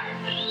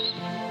stars.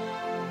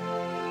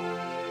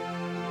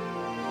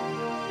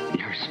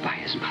 Nursed by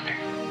his mother.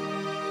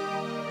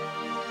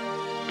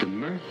 The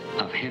mirth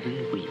of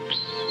heaven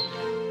weeps.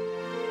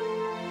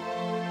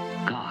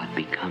 God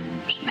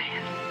becomes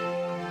man.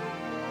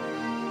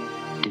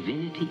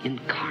 Divinity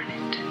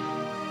incarnate.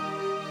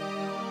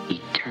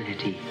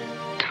 Eternity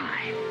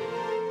time.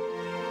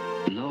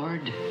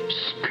 Lord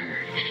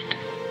scourged.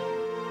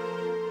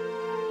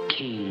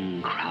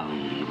 King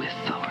crowned with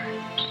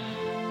thorns.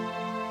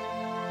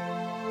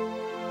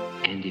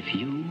 And if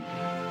you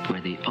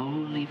were the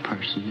only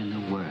person in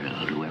the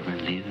world who ever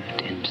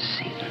lived and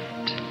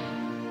sinned,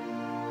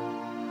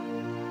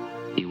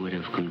 he would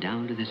have come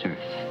down to this earth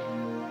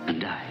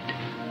and died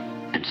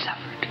and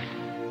suffered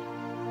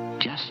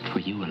just for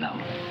you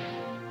alone.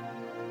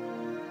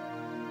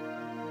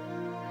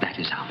 That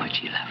is how much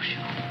he loves you.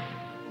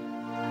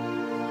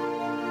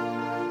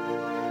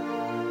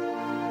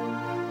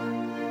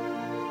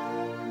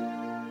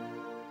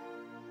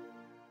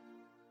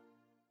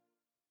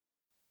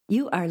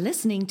 You are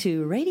listening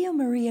to Radio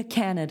Maria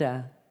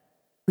Canada.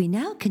 We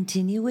now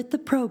continue with the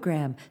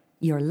program,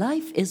 Your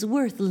Life is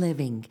Worth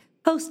Living,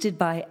 hosted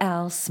by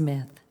Al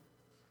Smith.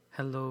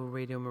 Hello,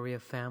 Radio Maria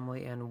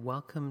family, and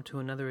welcome to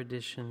another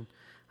edition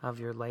of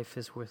Your Life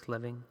is Worth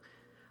Living.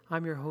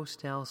 I'm your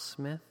host, Al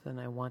Smith, and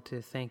I want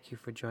to thank you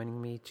for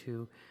joining me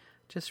to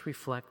just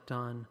reflect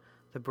on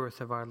the birth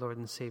of our Lord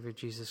and Savior,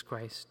 Jesus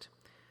Christ.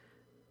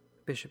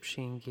 Bishop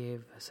Sheen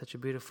gave such a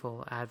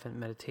beautiful Advent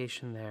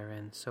meditation there,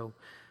 and so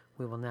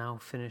we will now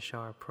finish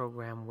our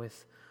program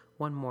with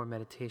one more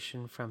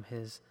meditation from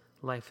his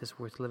Life is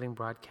Worth Living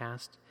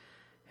broadcast,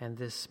 and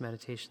this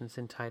meditation is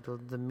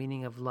entitled The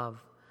Meaning of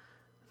Love,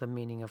 the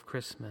Meaning of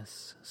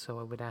Christmas. So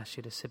I would ask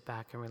you to sit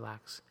back and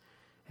relax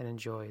and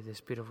enjoy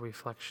this beautiful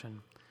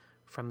reflection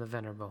from the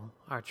Venerable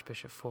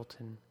Archbishop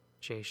Fulton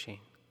J. Sheen.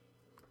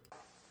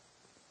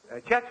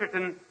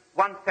 Chesterton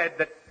once said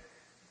that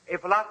a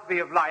philosophy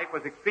of life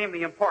was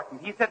extremely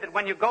important. He said that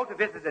when you go to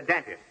visit a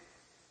dentist,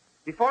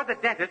 before the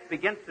dentist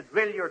begins to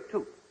drill your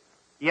tooth,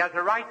 he has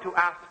a right to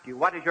ask you,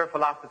 what is your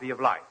philosophy of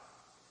life?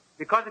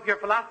 Because if your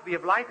philosophy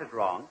of life is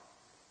wrong,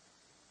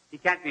 he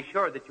can't be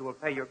sure that you will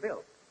pay your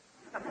bill.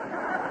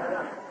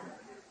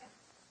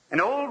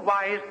 An old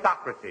wise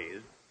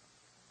Socrates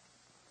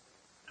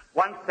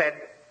once said,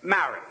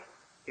 marry.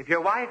 If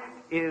your wife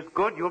is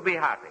good, you'll be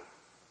happy.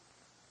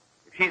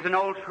 If she's an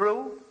old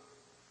shrew,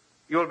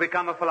 you'll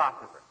become a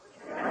philosopher.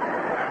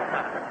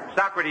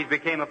 Socrates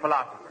became a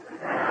philosopher.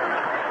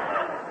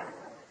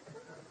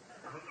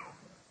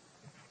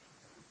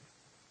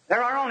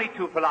 There are only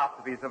two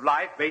philosophies of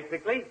life,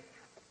 basically.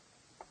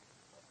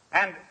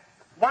 And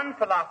one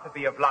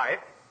philosophy of life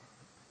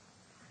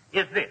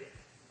is this.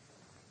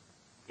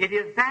 It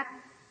is that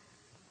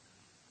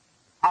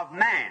of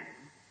man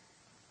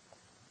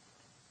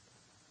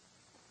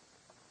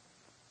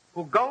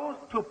who goes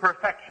to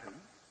perfection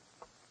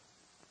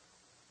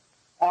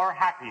or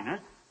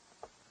happiness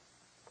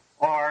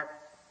or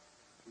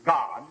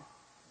God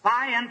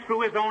by and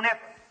through his own effort.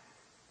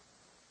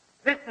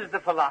 This is the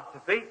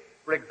philosophy,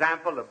 for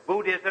example, of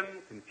Buddhism,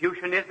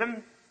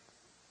 Confucianism,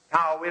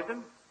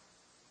 Taoism,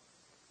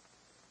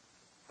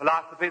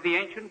 philosophy of the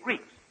ancient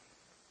Greeks.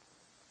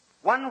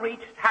 One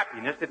reached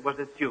happiness, it was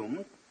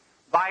assumed,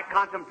 by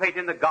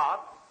contemplating the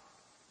gods,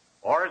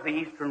 or as the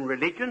Eastern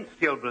religions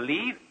still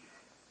believe,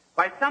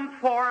 by some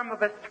form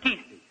of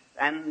ascesis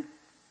and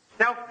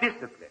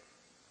self-discipline,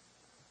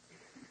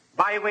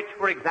 by which,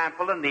 for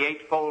example, in the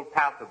Eightfold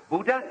Path of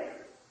Buddha,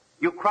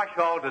 you crush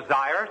all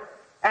desires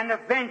and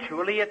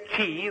eventually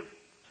achieve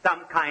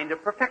some kind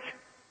of perfection.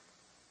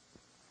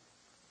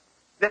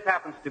 This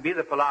happens to be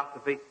the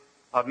philosophy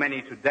of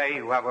many today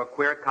who have a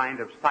queer kind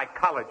of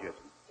psychologism,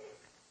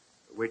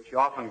 which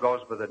often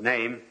goes by the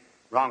name,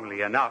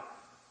 wrongly enough,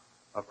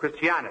 of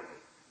Christianity.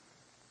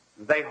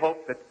 They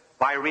hope that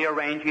by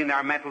rearranging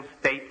their mental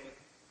states,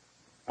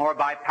 or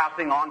by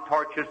passing on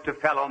torches to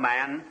fellow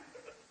man,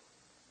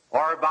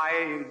 or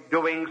by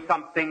doing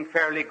something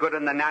fairly good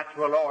in the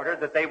natural order,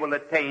 that they will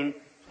attain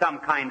some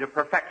kind of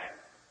perfection.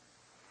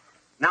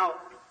 Now,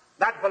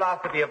 that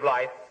philosophy of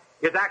life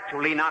is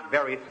actually not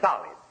very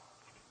solid.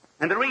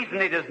 And the reason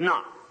it is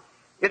not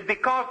is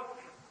because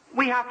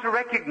we have to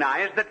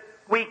recognize that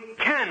we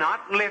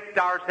cannot lift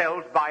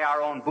ourselves by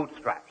our own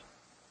bootstraps.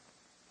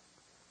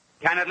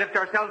 Cannot lift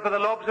ourselves by the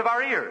lobes of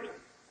our ears.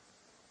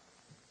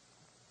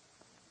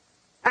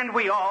 And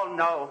we all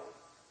know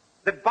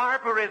that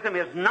barbarism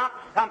is not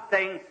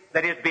something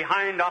that is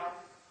behind us.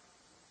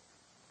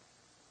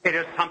 It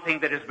is something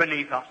that is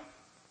beneath us.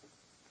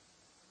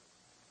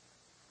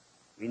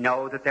 We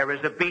know that there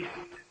is a beast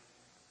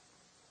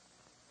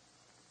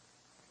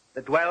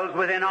that dwells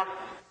within us,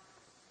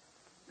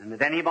 and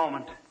at any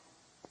moment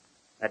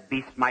that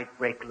beast might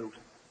break loose.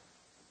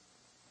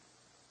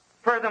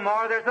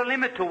 Furthermore, there's a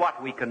limit to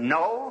what we can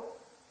know.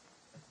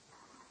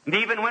 And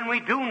even when we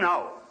do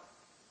know,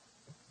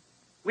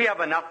 we have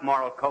enough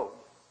moral code.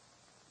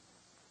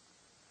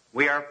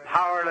 We are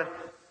powerless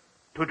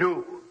to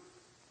do.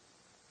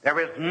 There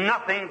is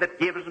nothing that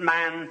gives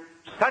man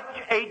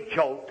such a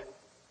jolt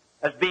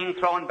as being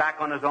thrown back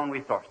on his own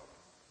resources.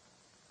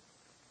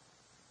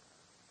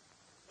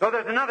 So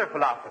there's another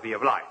philosophy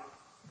of life.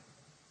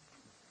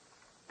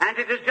 And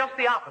it is just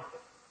the opposite.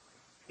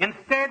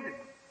 Instead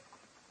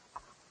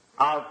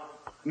of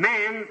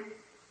man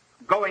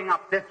going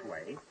up this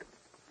way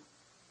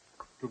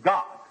to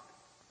God,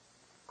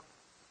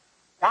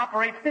 it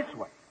operates this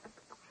way.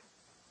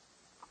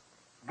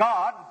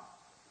 God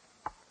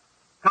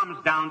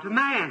comes down to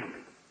man.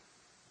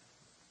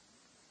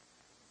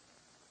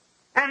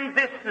 And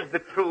this is the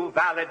true,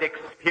 valid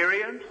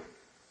experience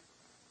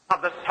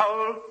of the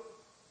soul.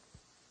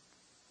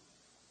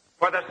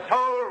 For the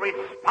soul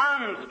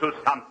responds to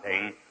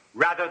something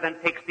rather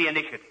than takes the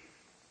initiative.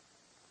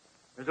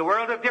 There's a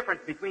world of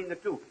difference between the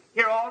two.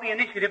 Here all the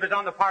initiative is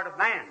on the part of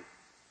man.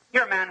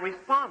 Here man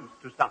responds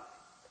to something.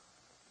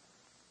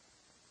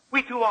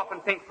 We too often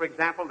think, for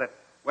example, that,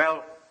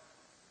 well,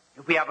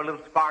 if we have a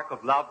little spark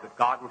of love, that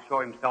God will show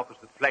himself as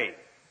the flame.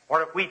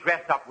 Or if we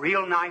dress up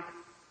real nice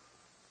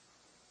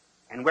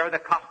and wear the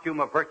costume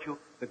of virtue,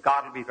 that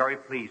God will be very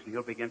pleased and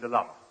he'll begin to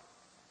love us.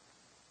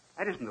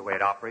 That isn't the way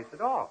it operates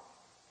at all.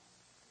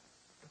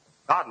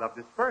 God loved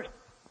us first.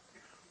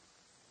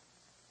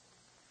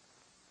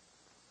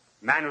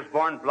 Man was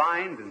born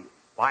blind and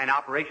by an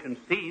operation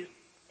sees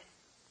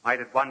might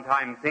at one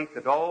time think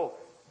that, oh,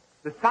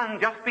 the sun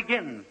just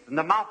begins and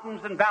the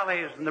mountains and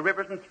valleys and the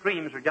rivers and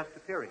streams are just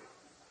appearing.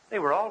 They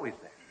were always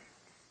there.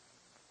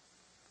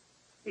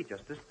 He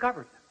just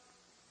discovered them.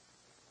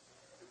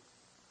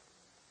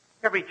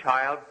 Every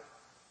child,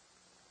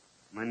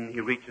 when he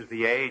reaches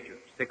the age of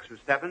 6 or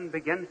 7,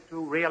 begins to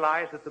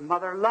realize that the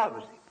mother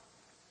loves him.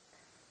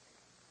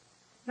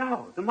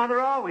 No, the mother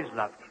always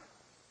loved him.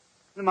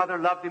 The mother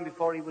loved him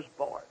before he was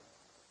born.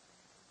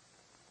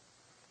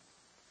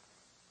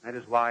 That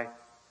is why,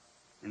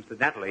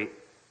 incidentally,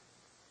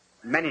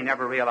 many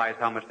never realize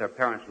how much their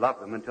parents love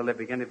them until they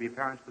begin to be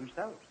parents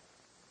themselves.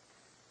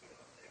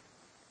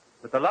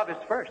 But the love is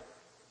first.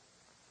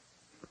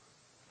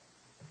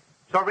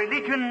 So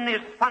religion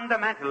is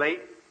fundamentally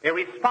a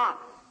response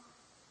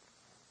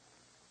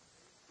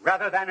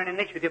rather than an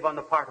initiative on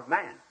the part of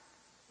man.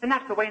 And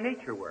that's the way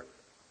nature works.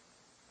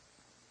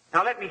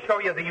 Now let me show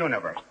you the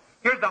universe.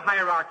 Here's the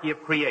hierarchy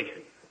of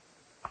creation.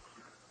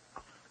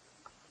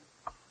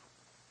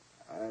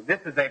 This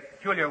is a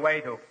peculiar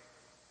way to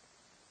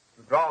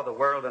draw the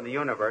world and the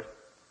universe.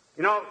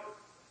 You know,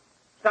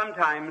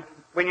 sometimes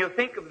when you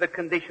think of the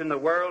condition the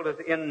world is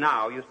in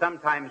now, you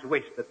sometimes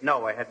wish that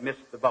Noah had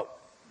missed the boat.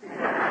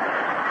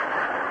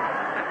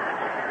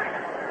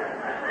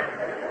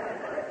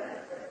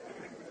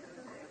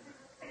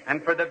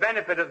 And for the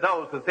benefit of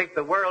those who think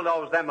the world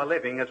owes them a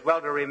living, it's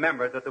well to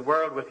remember that the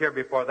world was here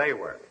before they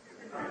were.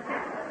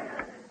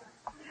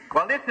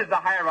 Well, this is the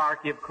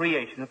hierarchy of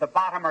creation. At the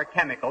bottom are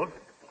chemicals,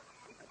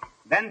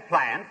 then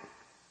plants,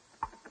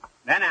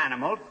 then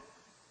animals,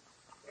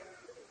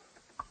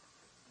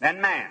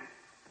 then man.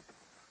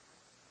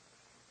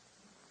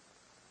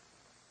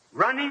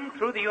 Running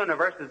through the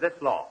universe is this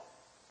law.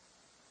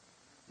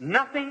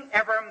 Nothing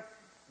ever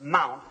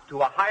mounts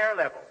to a higher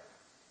level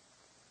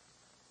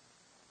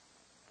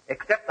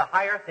except the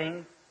higher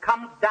thing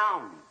comes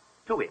down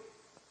to it.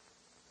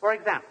 For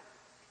example,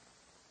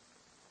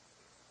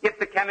 if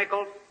the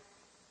chemicals,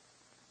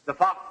 the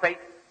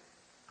phosphates,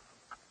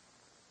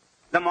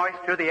 the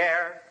moisture, the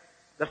air,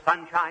 the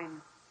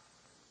sunshine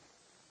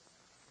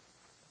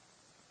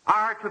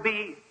are to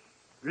be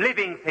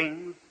living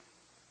things,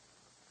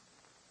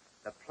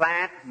 the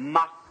plant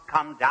must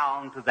come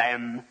down to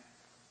them.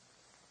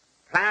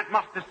 Plant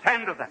must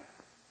descend to them.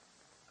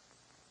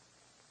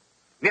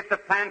 If the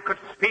plant could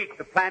speak,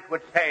 the plant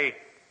would say,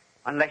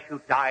 unless you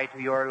die to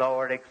your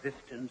lower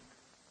existence,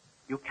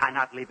 you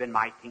cannot live in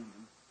my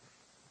kingdom.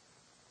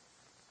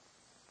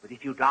 But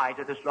if you die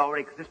to this lower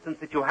existence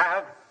that you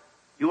have,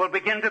 you will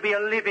begin to be a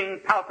living,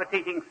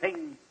 palpitating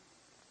thing.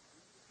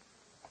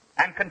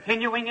 And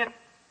continuing it,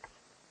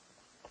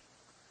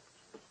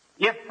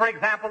 if, for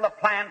example, the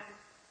plant,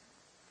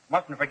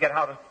 mustn't forget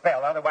how to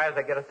spell, otherwise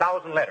I get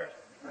 1,000 letters.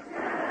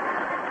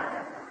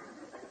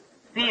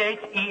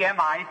 C-H-E-M-I-C-A-L-S.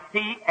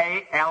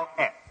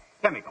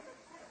 Chemical.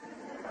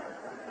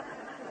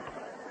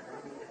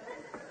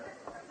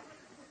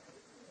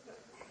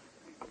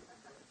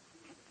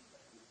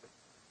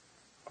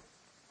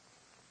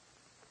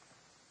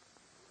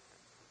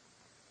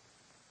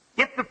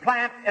 If the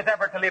plant is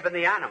ever to live in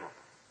the animal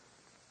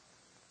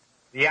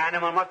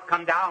must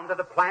come down to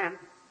the plant.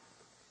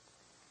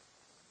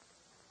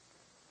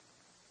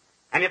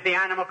 And if the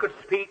animal could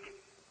speak,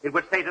 it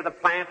would say to the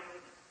plant,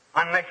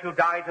 unless you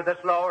die to this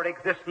lower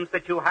existence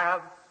that you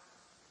have,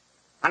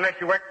 unless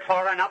you were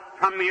torn up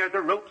from near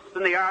the roots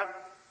in the earth,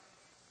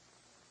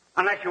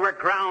 unless you were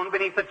ground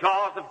beneath the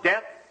jaws of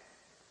death,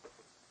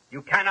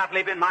 you cannot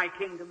live in my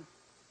kingdom.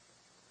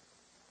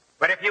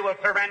 But if you will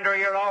surrender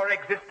your lower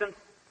existence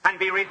and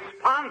be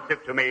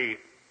responsive to me,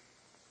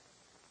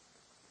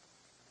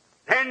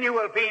 then you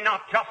will be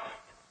not just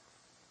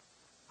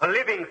a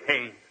living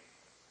thing,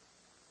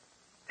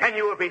 then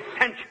you will be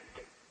sentient.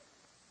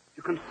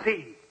 You can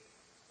see.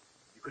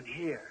 You can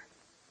hear,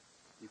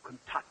 you can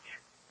touch,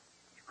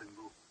 you can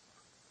move.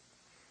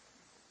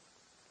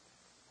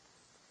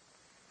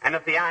 And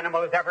if the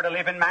animal is ever to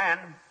live in man,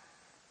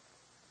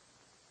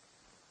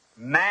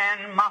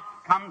 man must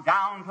come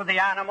down to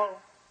the animal,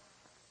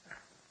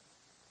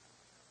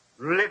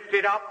 lift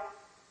it up,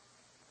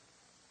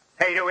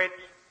 say to it,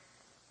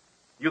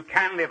 you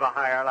can live a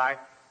higher life.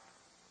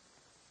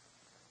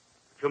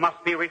 But you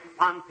must be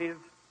responsive,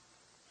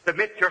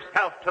 submit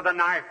yourself to the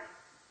knife,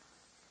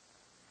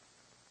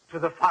 to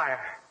the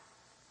fire.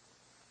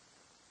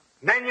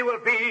 Then you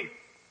will be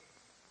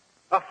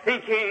a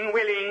thinking,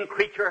 willing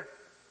creature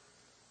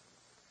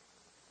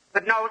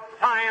that knows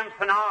science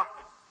and art,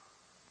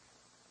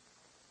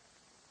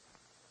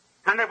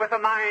 and that with a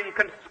mind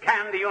can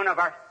scan the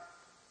universe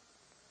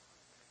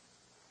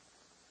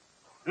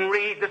and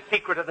read the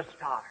secret of the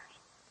stars.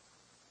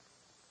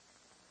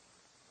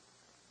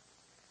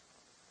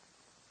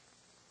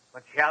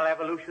 But shall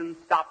evolution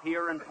stop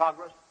here in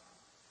progress?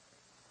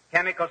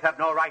 Chemicals have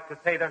no right to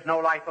say there's no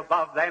life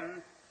above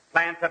them.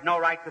 Plants have no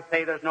right to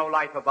say there's no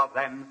life above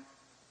them.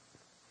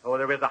 So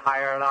there is a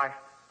higher life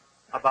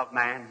above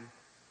man.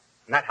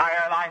 And that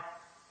higher life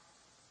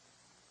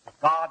is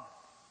God.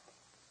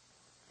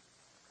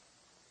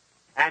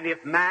 And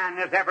if man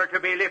is ever to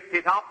be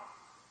lifted up,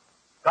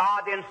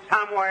 God in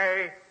some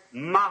way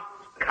must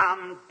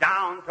come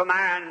down to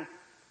man.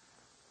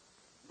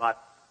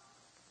 But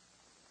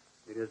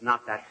it is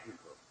not that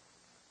simple.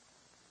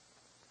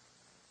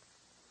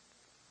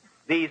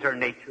 These are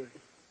natures,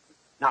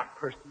 not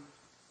persons.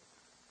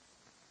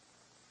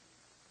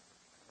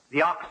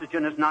 The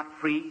oxygen is not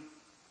free.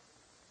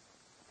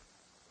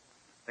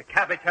 The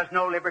cabbage has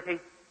no liberty.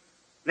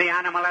 The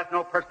animal has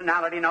no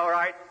personality, no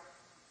right.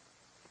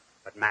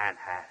 But man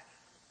has.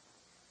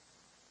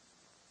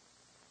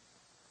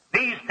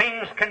 These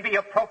things can be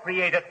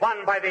appropriated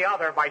one by the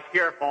other by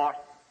sheer force.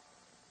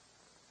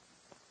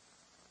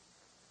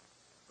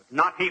 But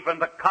not even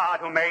the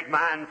God who made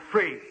man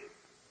free,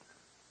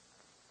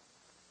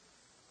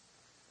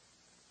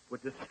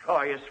 would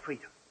destroy his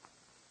freedom.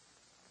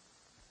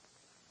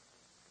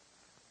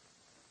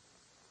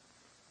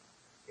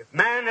 If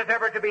man is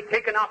ever to be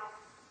taken up,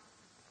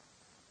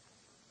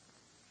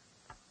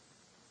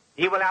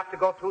 he will have to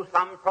go through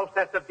some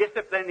process of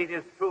discipline, it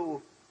is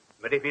true.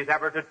 But if he's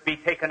ever to be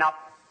taken up,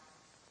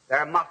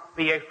 there must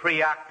be a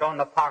free act on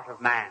the part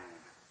of man.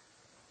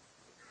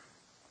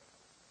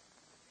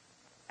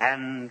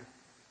 And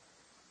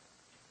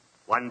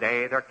one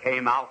day there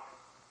came out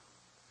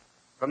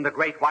from the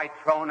great white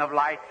throne of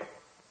light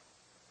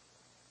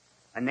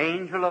an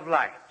angel of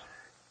light.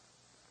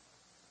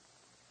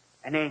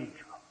 An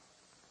angel.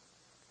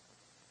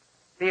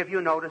 See, have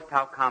you noticed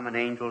how common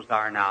angels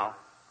are now?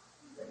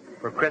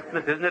 For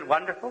Christmas, isn't it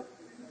wonderful?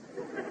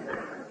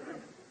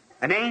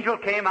 An angel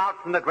came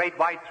out from the great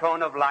white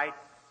throne of light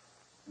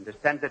and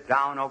descended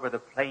down over the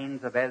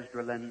plains of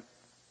Esdraelon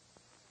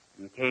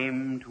and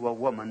came to a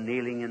woman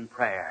kneeling in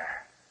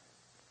prayer.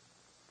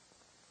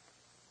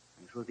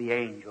 And through the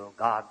angel,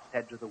 God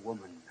said to the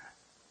woman,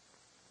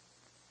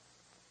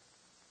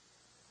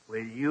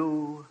 "Will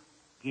you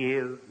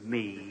give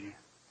me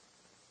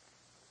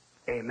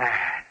a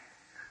man?"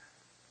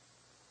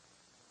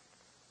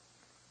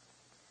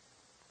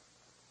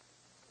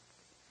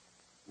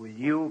 Will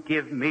you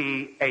give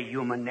me a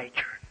human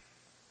nature?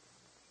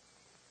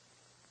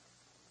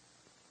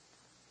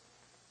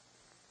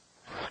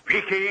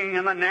 Speaking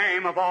in the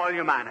name of all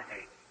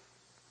humanity,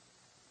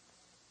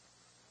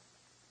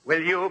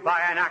 will you, by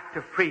an act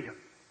of freedom,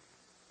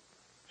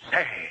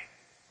 say,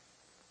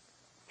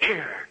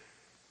 "Here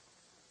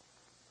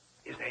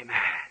is a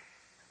man"?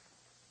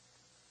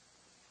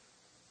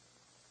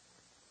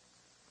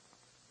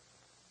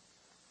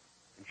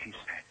 And she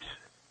said,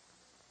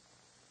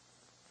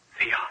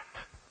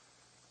 "Fiat,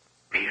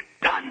 be it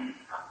done."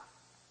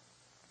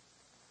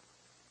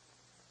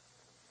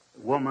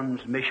 The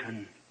woman's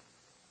mission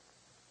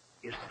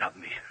is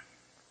submission.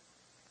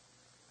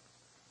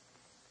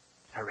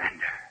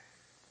 Surrender.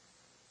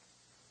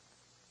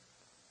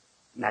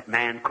 And that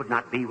man could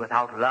not be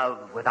without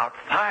love, without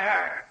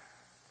fire,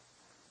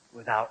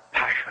 without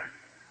passion.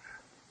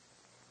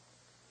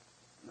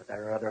 But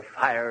there are other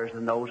fires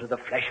than those of the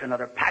flesh and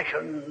other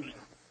passions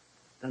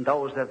than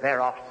those of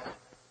Eros.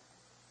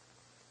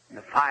 And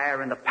the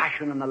fire and the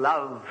passion and the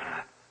love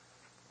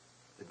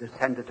that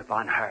descended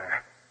upon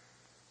her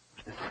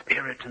was the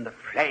spirit and the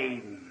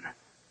flame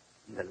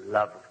and the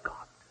love of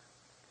God.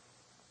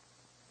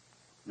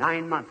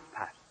 9 months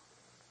passed.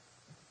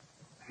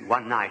 And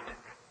one night,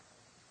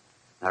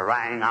 there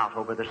rang out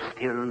over the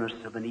stillness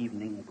of an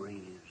evening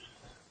breeze,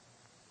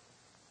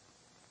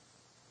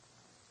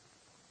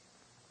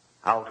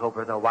 out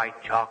over the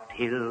white-chalked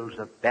hills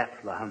of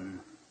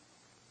Bethlehem,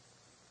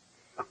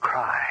 a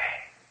cry.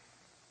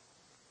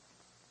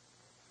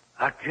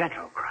 A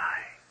gentle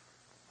cry.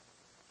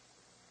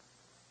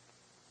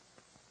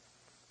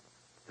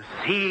 The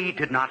sea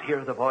did not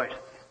hear the voice,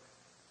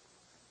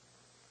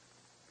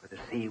 for the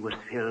sea was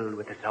filled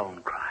with its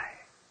own cry.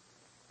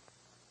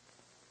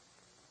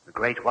 The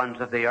great ones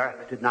of the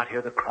earth did not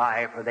hear the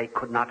cry, for they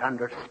could not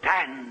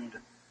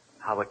understand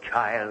how a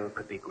child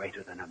could be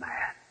greater than a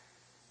man.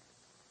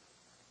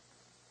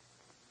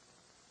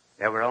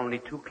 There were only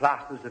 2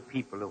 classes of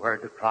people who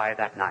heard the cry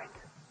that night: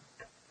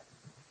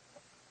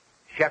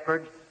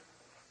 shepherds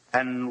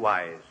and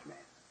wise men.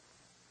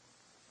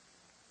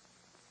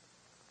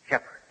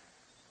 Shepherds.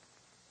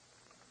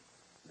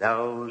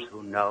 Those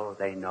who know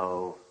they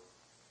know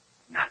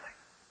nothing.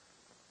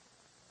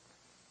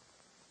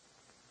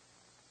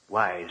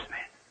 Wise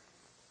men.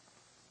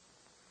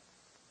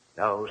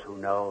 Those who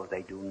know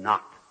they do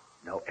not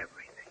know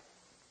everything.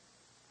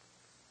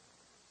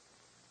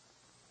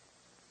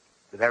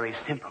 The very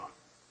simple,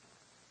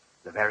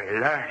 the very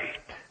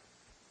learned,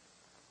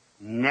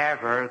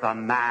 never the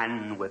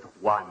man with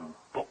one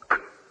book.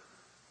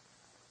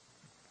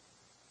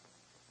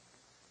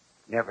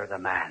 Never the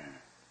man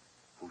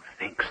who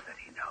thinks that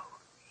he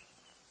knows.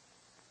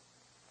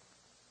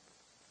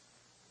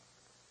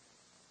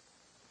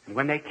 And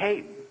when they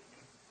came,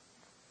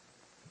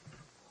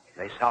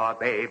 they saw a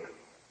babe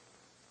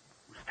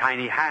whose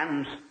tiny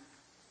hands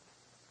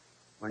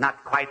were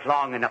not quite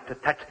long enough to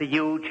touch the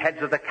huge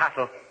heads of the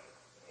cattle.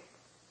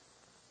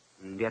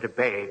 And yet a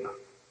babe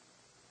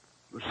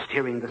was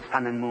steering the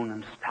sun and moon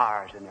and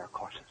stars in their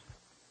courses.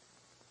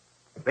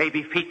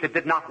 Baby feet that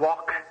did not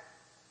walk.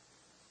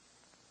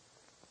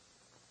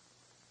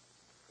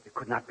 They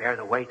could not bear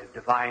the weight of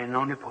divine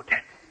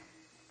omnipotence.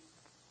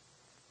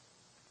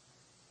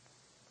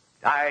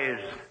 Eyes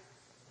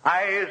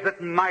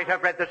that might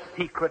have read the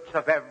secrets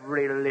of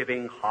every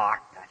living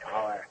heart that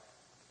hour.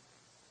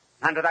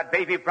 Under that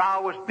baby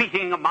brow was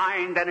beating a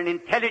mind and an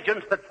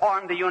intelligence that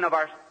formed the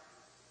universe,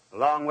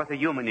 along with a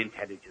human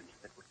intelligence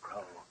that would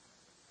grow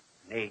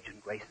in age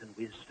and grace and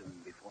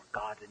wisdom before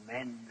God and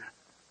men.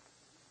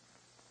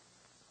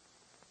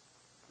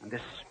 And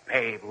this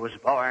babe who was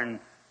born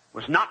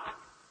was not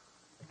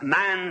a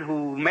man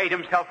who made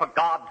himself a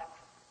god,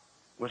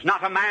 was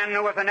not a man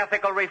who was an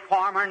ethical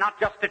reformer, not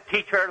just a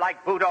teacher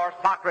like Buddha or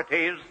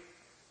Socrates,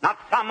 not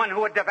someone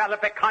who would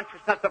develop a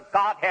consciousness of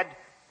Godhead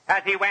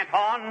as he went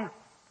on,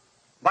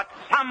 but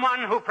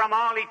someone who from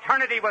all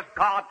eternity was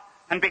God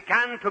and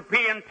began to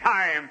be in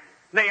time,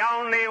 the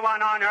only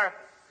one on earth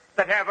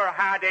that ever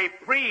had a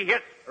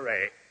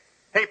prehistory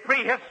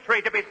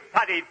to be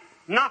studied,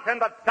 not in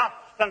the dust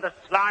and the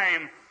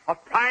slime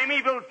of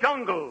primeval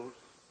jungles,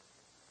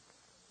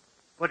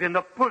 but in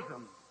the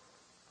bosom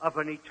of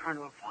an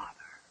eternal Father.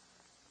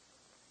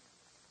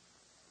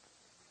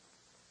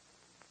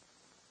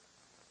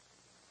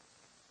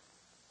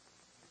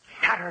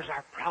 It shatters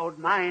our proud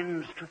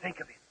minds to think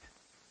of it.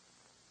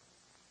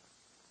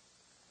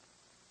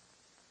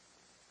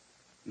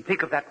 And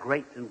think of that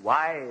great and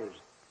wise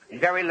and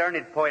very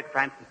learned poet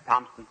Francis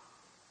Thompson,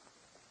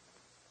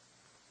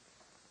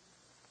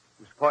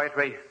 whose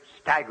poetry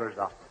staggers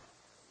us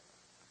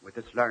with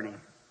its learning.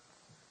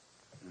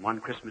 And one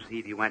Christmas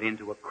Eve he went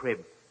into a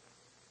crib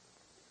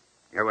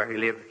near where he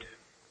lived,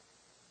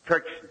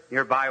 church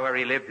nearby where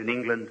he lived in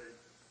England.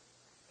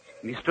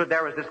 And he stood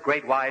there as this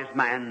great wise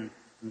man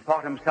and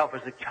thought himself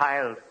as a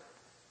child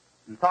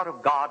and thought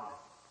of God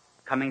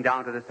coming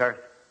down to this earth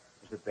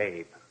as a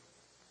babe.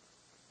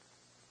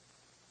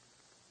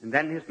 And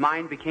then his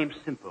mind became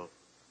simple,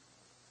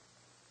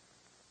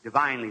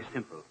 divinely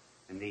simple.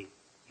 And he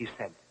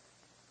said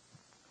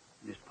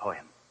in his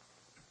poem,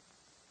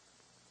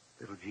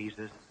 "Little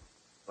Jesus,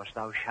 wast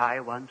thou shy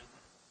once?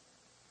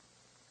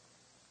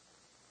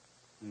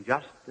 And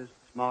just as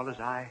small as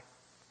I?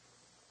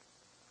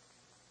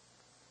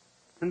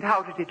 And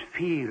how did it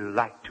feel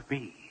like to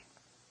be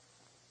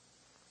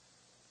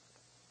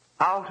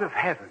out of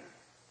heaven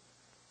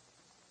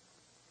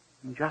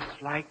and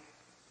just like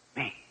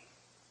me?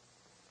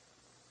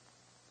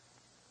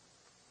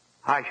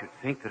 I should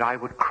think that I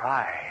would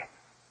cry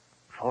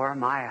for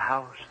my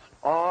house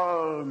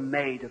all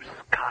made of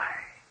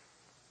sky,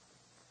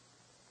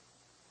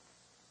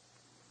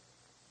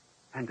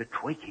 and the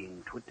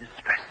tweaking 'twould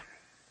distress me,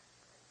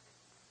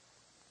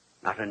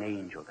 not an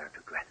angel there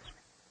to dress me.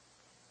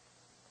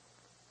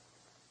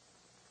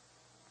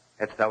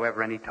 Hadst thou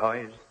ever any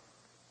toys?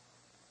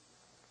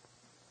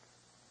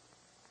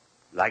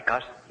 Like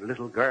us,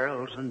 little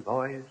girls and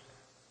boys?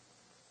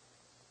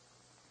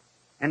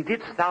 And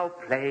didst thou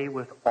play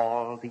with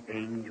all the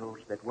angels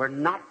that were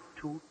not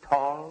too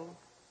tall,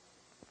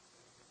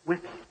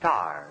 with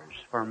stars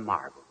for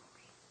marbles?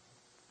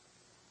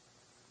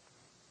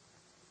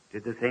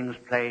 Did the things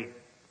play,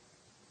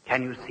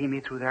 "Can you see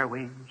me through their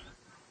wings"?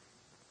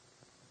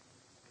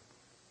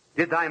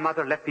 Did thy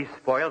mother let thee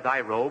spoil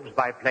thy robes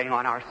by playing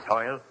on our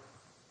soil?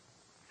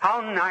 How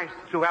nice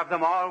to have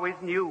them always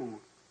new,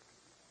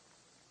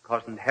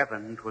 'cause in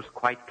heaven 'twas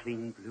quite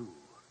clean blue.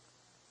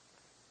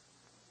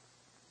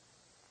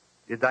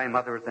 Did thy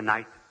mother at the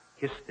night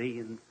kiss thee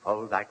and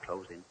fold thy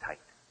clothes in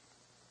tight?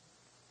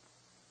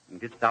 And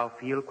didst thou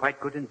feel quite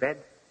good in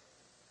bed,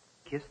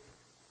 kissed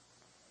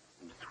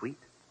and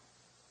sweet,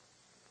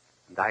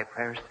 and thy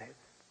prayers said?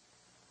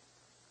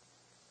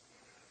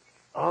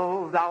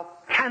 Oh, thou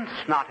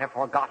canst not have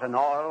forgotten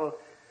all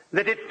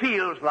that it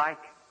feels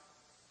like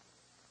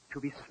to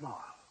be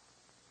small.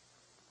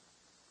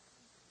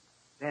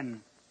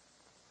 Then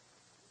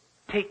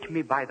take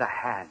me by the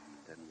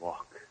hand and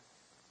walk,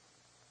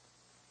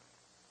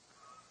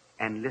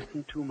 and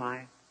listen to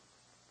my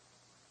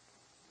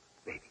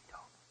baby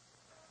talk.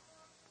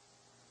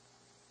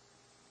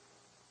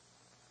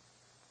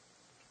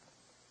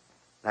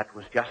 That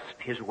was just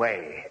his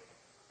way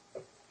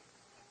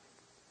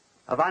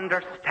of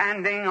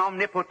understanding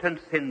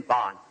omnipotence in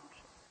bonds,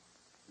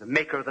 the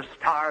maker of the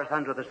stars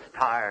under the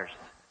stars,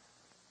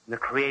 and the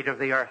creator of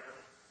the earth,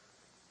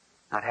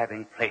 not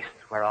having place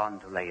whereon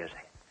to lay his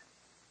head.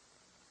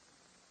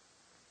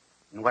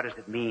 And what does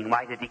it mean?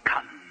 Why did he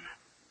come?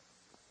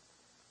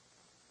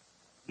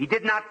 He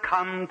did not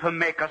come to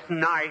make us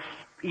nice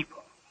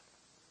people.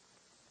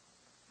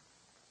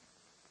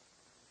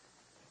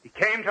 He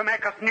came to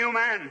make us new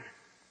men,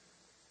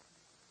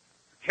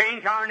 to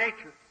change our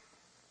nature.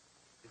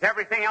 As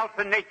everything else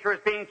in nature is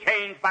being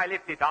changed by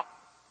lifted up.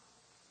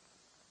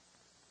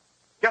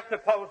 Just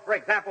suppose, for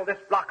example, this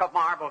block of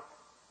marble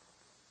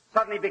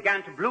suddenly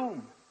began to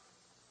bloom.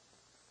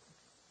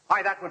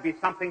 Why, that would be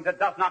something that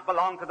does not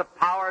belong to the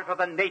powers or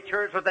the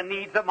natures or the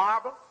needs of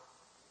marble.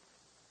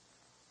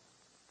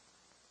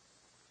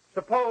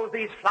 Suppose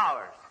these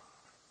flowers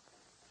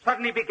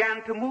suddenly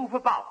began to move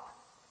about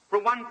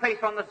from one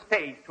place on the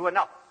stage to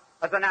another,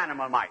 as an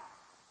animal might,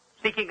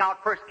 seeking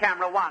out first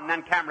camera 1,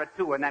 then camera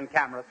 2, and then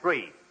camera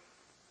 3.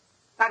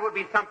 That would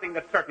be something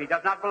that certainly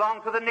does not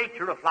belong to the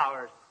nature of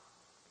flowers.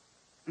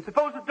 And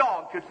suppose a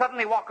dog should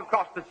suddenly walk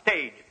across the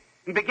stage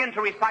and begin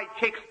to recite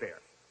Shakespeare.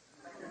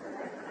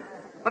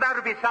 Well, that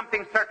would be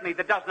something certainly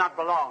that does not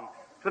belong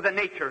to the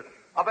nature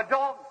of a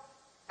dog.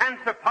 And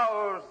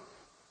suppose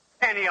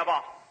any of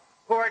us,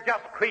 who are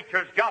just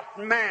creatures, just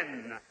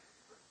men,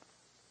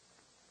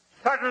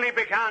 suddenly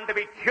began to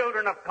be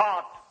children of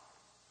God,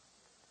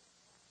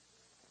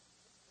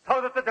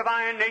 so that the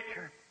divine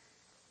nature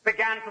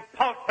began to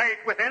pulsate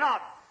within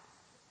us,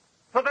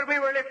 so that we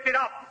were lifted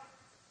up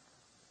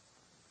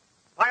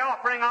by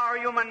offering our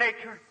human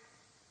nature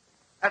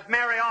as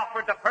Mary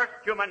offered the first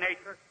human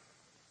nature,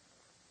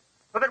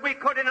 so that we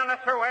could in a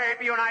lesser way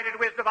be united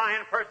with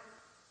divine person,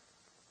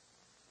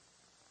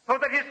 so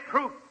that his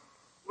truth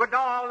with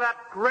all that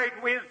great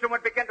wisdom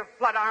would begin to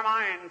flood our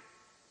minds,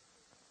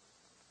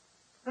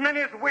 and then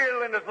his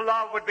will and his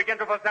love would begin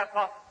to possess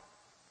us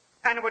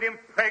and would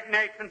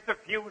impregnate and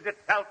suffuse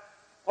itself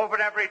over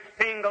every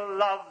single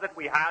love that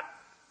we had.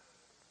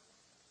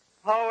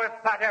 Oh, if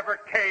that ever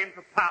came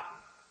to pass,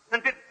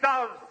 and it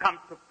does come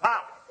to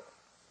pass,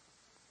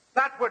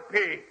 that would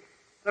be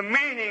the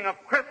meaning of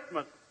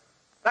Christmas.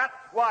 That's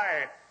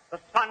why the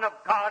Son of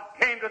God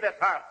came to this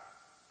earth,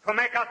 to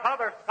make us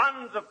other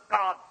sons of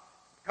God,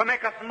 to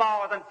make us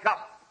more than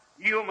just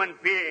human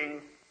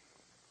beings.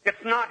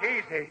 It's not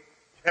easy.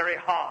 It's very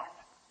hard.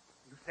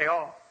 You say,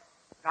 oh,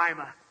 I'm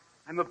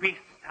a beast.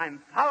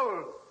 I'm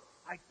foul.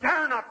 I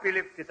dare not be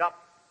lifted up.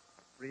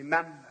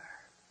 Remember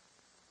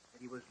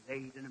that he was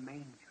laid in a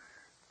manger,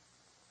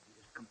 and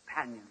his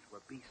companions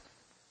were beasts.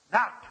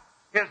 That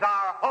is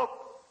our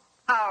hope,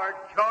 our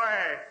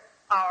joy,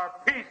 our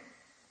peace,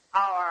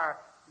 our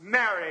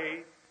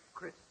Merry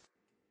Christmas.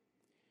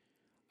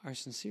 Our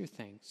sincere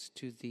thanks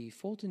to the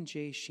Fulton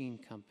J. Sheen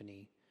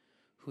Company,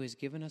 who has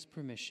given us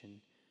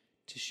permission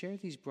to share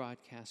these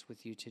broadcasts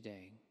with you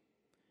today.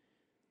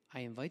 I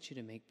invite you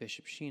to make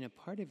Bishop Sheen a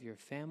part of your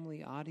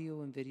family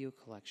audio and video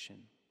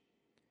collection.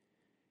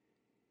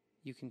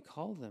 You can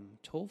call them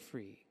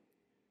toll-free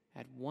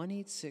at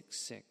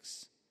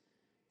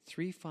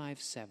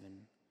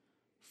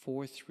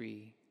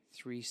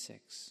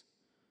 1-866-357-4336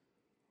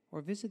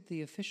 or visit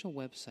the official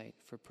website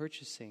for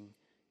purchasing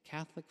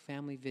Catholic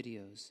family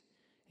videos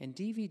and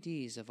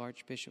DVDs of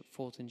Archbishop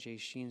Fulton J.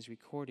 Sheen's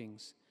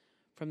recordings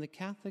from the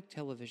Catholic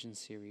television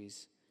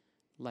series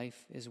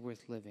Life is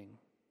Worth Living.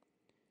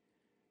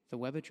 The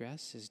web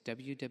address is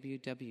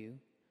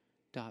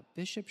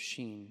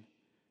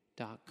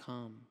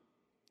www.bishopsheen.com.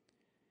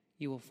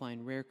 You will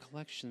find rare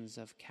collections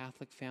of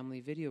Catholic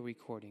family video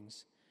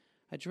recordings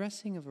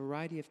addressing a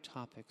variety of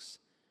topics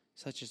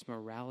such as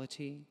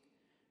morality,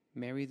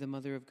 Mary the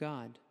Mother of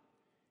God,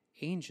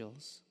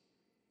 angels,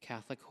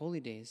 Catholic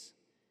holy days,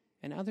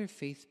 and other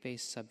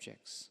faith-based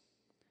subjects.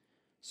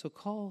 So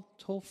call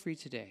toll-free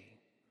today,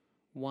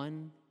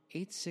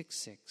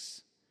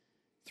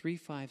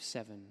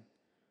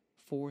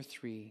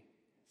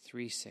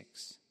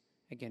 1-866-357-4336.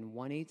 Again,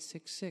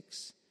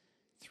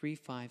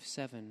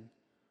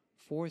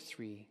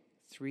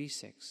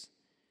 1-866-357-4336.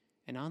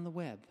 And on the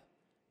web,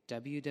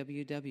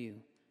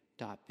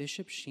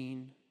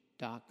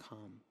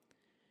 www.bishopsheen.com.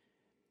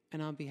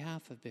 And on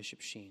behalf of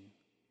Bishop Sheen,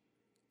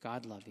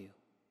 God love you.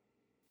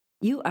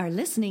 You are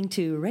listening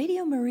to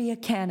Radio Maria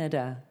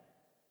Canada.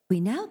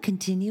 We now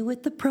continue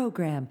with the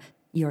program,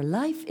 Your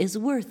Life is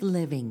Worth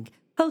Living,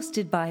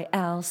 hosted by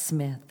Al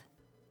Smith.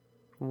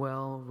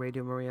 Well,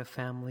 Radio Maria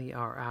family,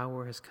 our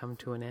hour has come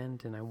to an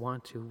end, and I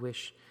want to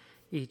wish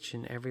each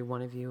and every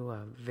one of you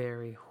a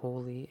very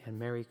holy and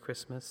Merry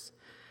Christmas.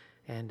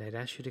 And I'd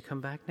ask you to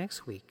come back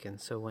next week.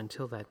 And so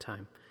until that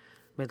time,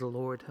 may the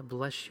Lord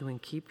bless you and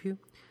keep you.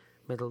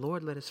 May the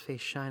Lord let his face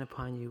shine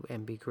upon you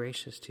and be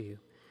gracious to you.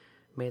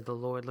 May the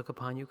Lord look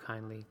upon you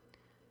kindly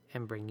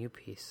and bring you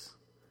peace.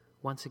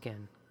 Once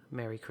again,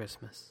 Merry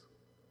Christmas.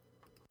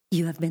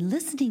 You have been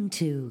listening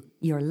to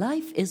Your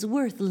Life is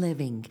Worth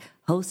Living,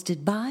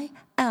 hosted by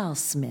Al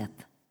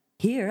Smith,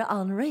 here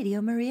on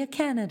Radio Maria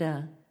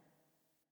Canada.